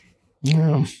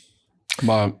 Yeah,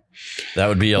 but that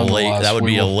would be a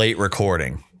late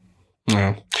recording.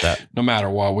 Yeah. No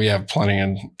matter what, we have plenty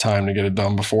of time to get it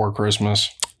done before Christmas.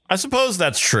 I suppose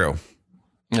that's true.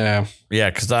 Yeah. Yeah,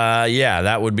 because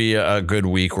that would be a good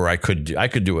week where I could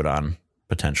do it on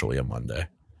potentially a Monday.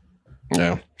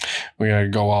 Yeah. We got to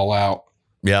go all out.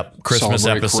 Yep. Christmas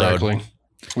episode. Correctly.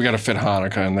 We got to fit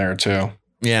Hanukkah in there too.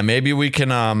 Yeah, maybe we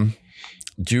can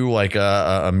do like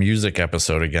a music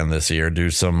episode again this year. Do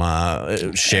some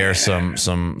share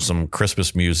some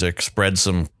Christmas music, spread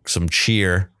some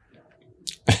cheer.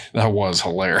 That was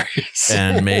hilarious.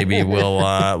 And maybe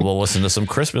we'll listen to some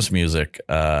Christmas music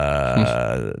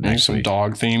maybe some week.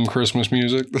 Dog themed Christmas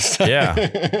music this time.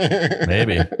 Yeah,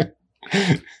 maybe.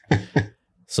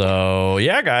 So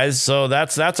yeah, guys. So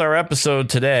that's our episode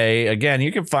today. Again,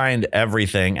 you can find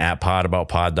everything at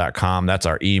podaboutpod.com. That's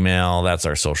our email. That's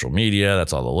our social media.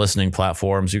 That's all the listening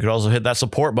platforms. You could also hit that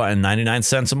support button, 99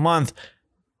 cents a month.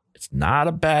 It's not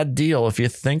a bad deal if you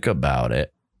think about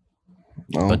it.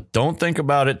 No. But don't think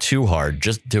about it too hard.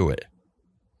 Just do it.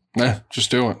 Yeah,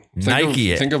 just do it.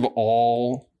 Think of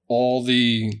all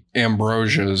the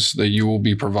ambrosias that you will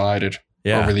be provided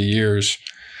over the years.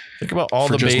 Think about all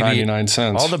the just baby 99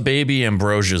 cents. All the baby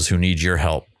ambrosias who need your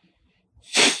help,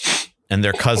 and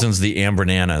their cousins, the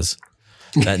ambrananas,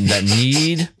 that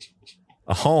need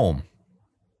a home.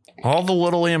 All the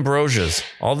little ambrosias,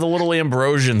 all the little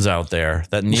ambrosians out there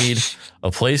that need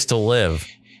a place to live.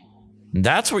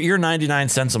 That's what your 99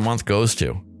 cents a month goes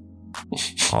to.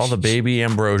 All the baby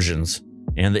ambrosians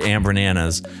and the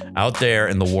ambrananas out there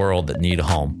in the world that need a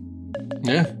home.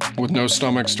 Yeah, with no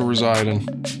stomachs to reside in.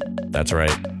 That's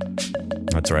right.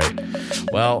 That's right.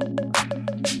 Well,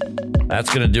 that's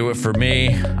going to do it for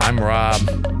me. I'm Rob.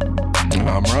 And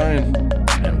I'm Ryan.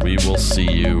 And we will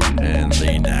see you in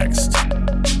the next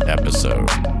episode.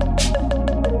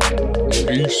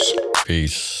 Peace.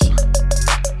 Peace.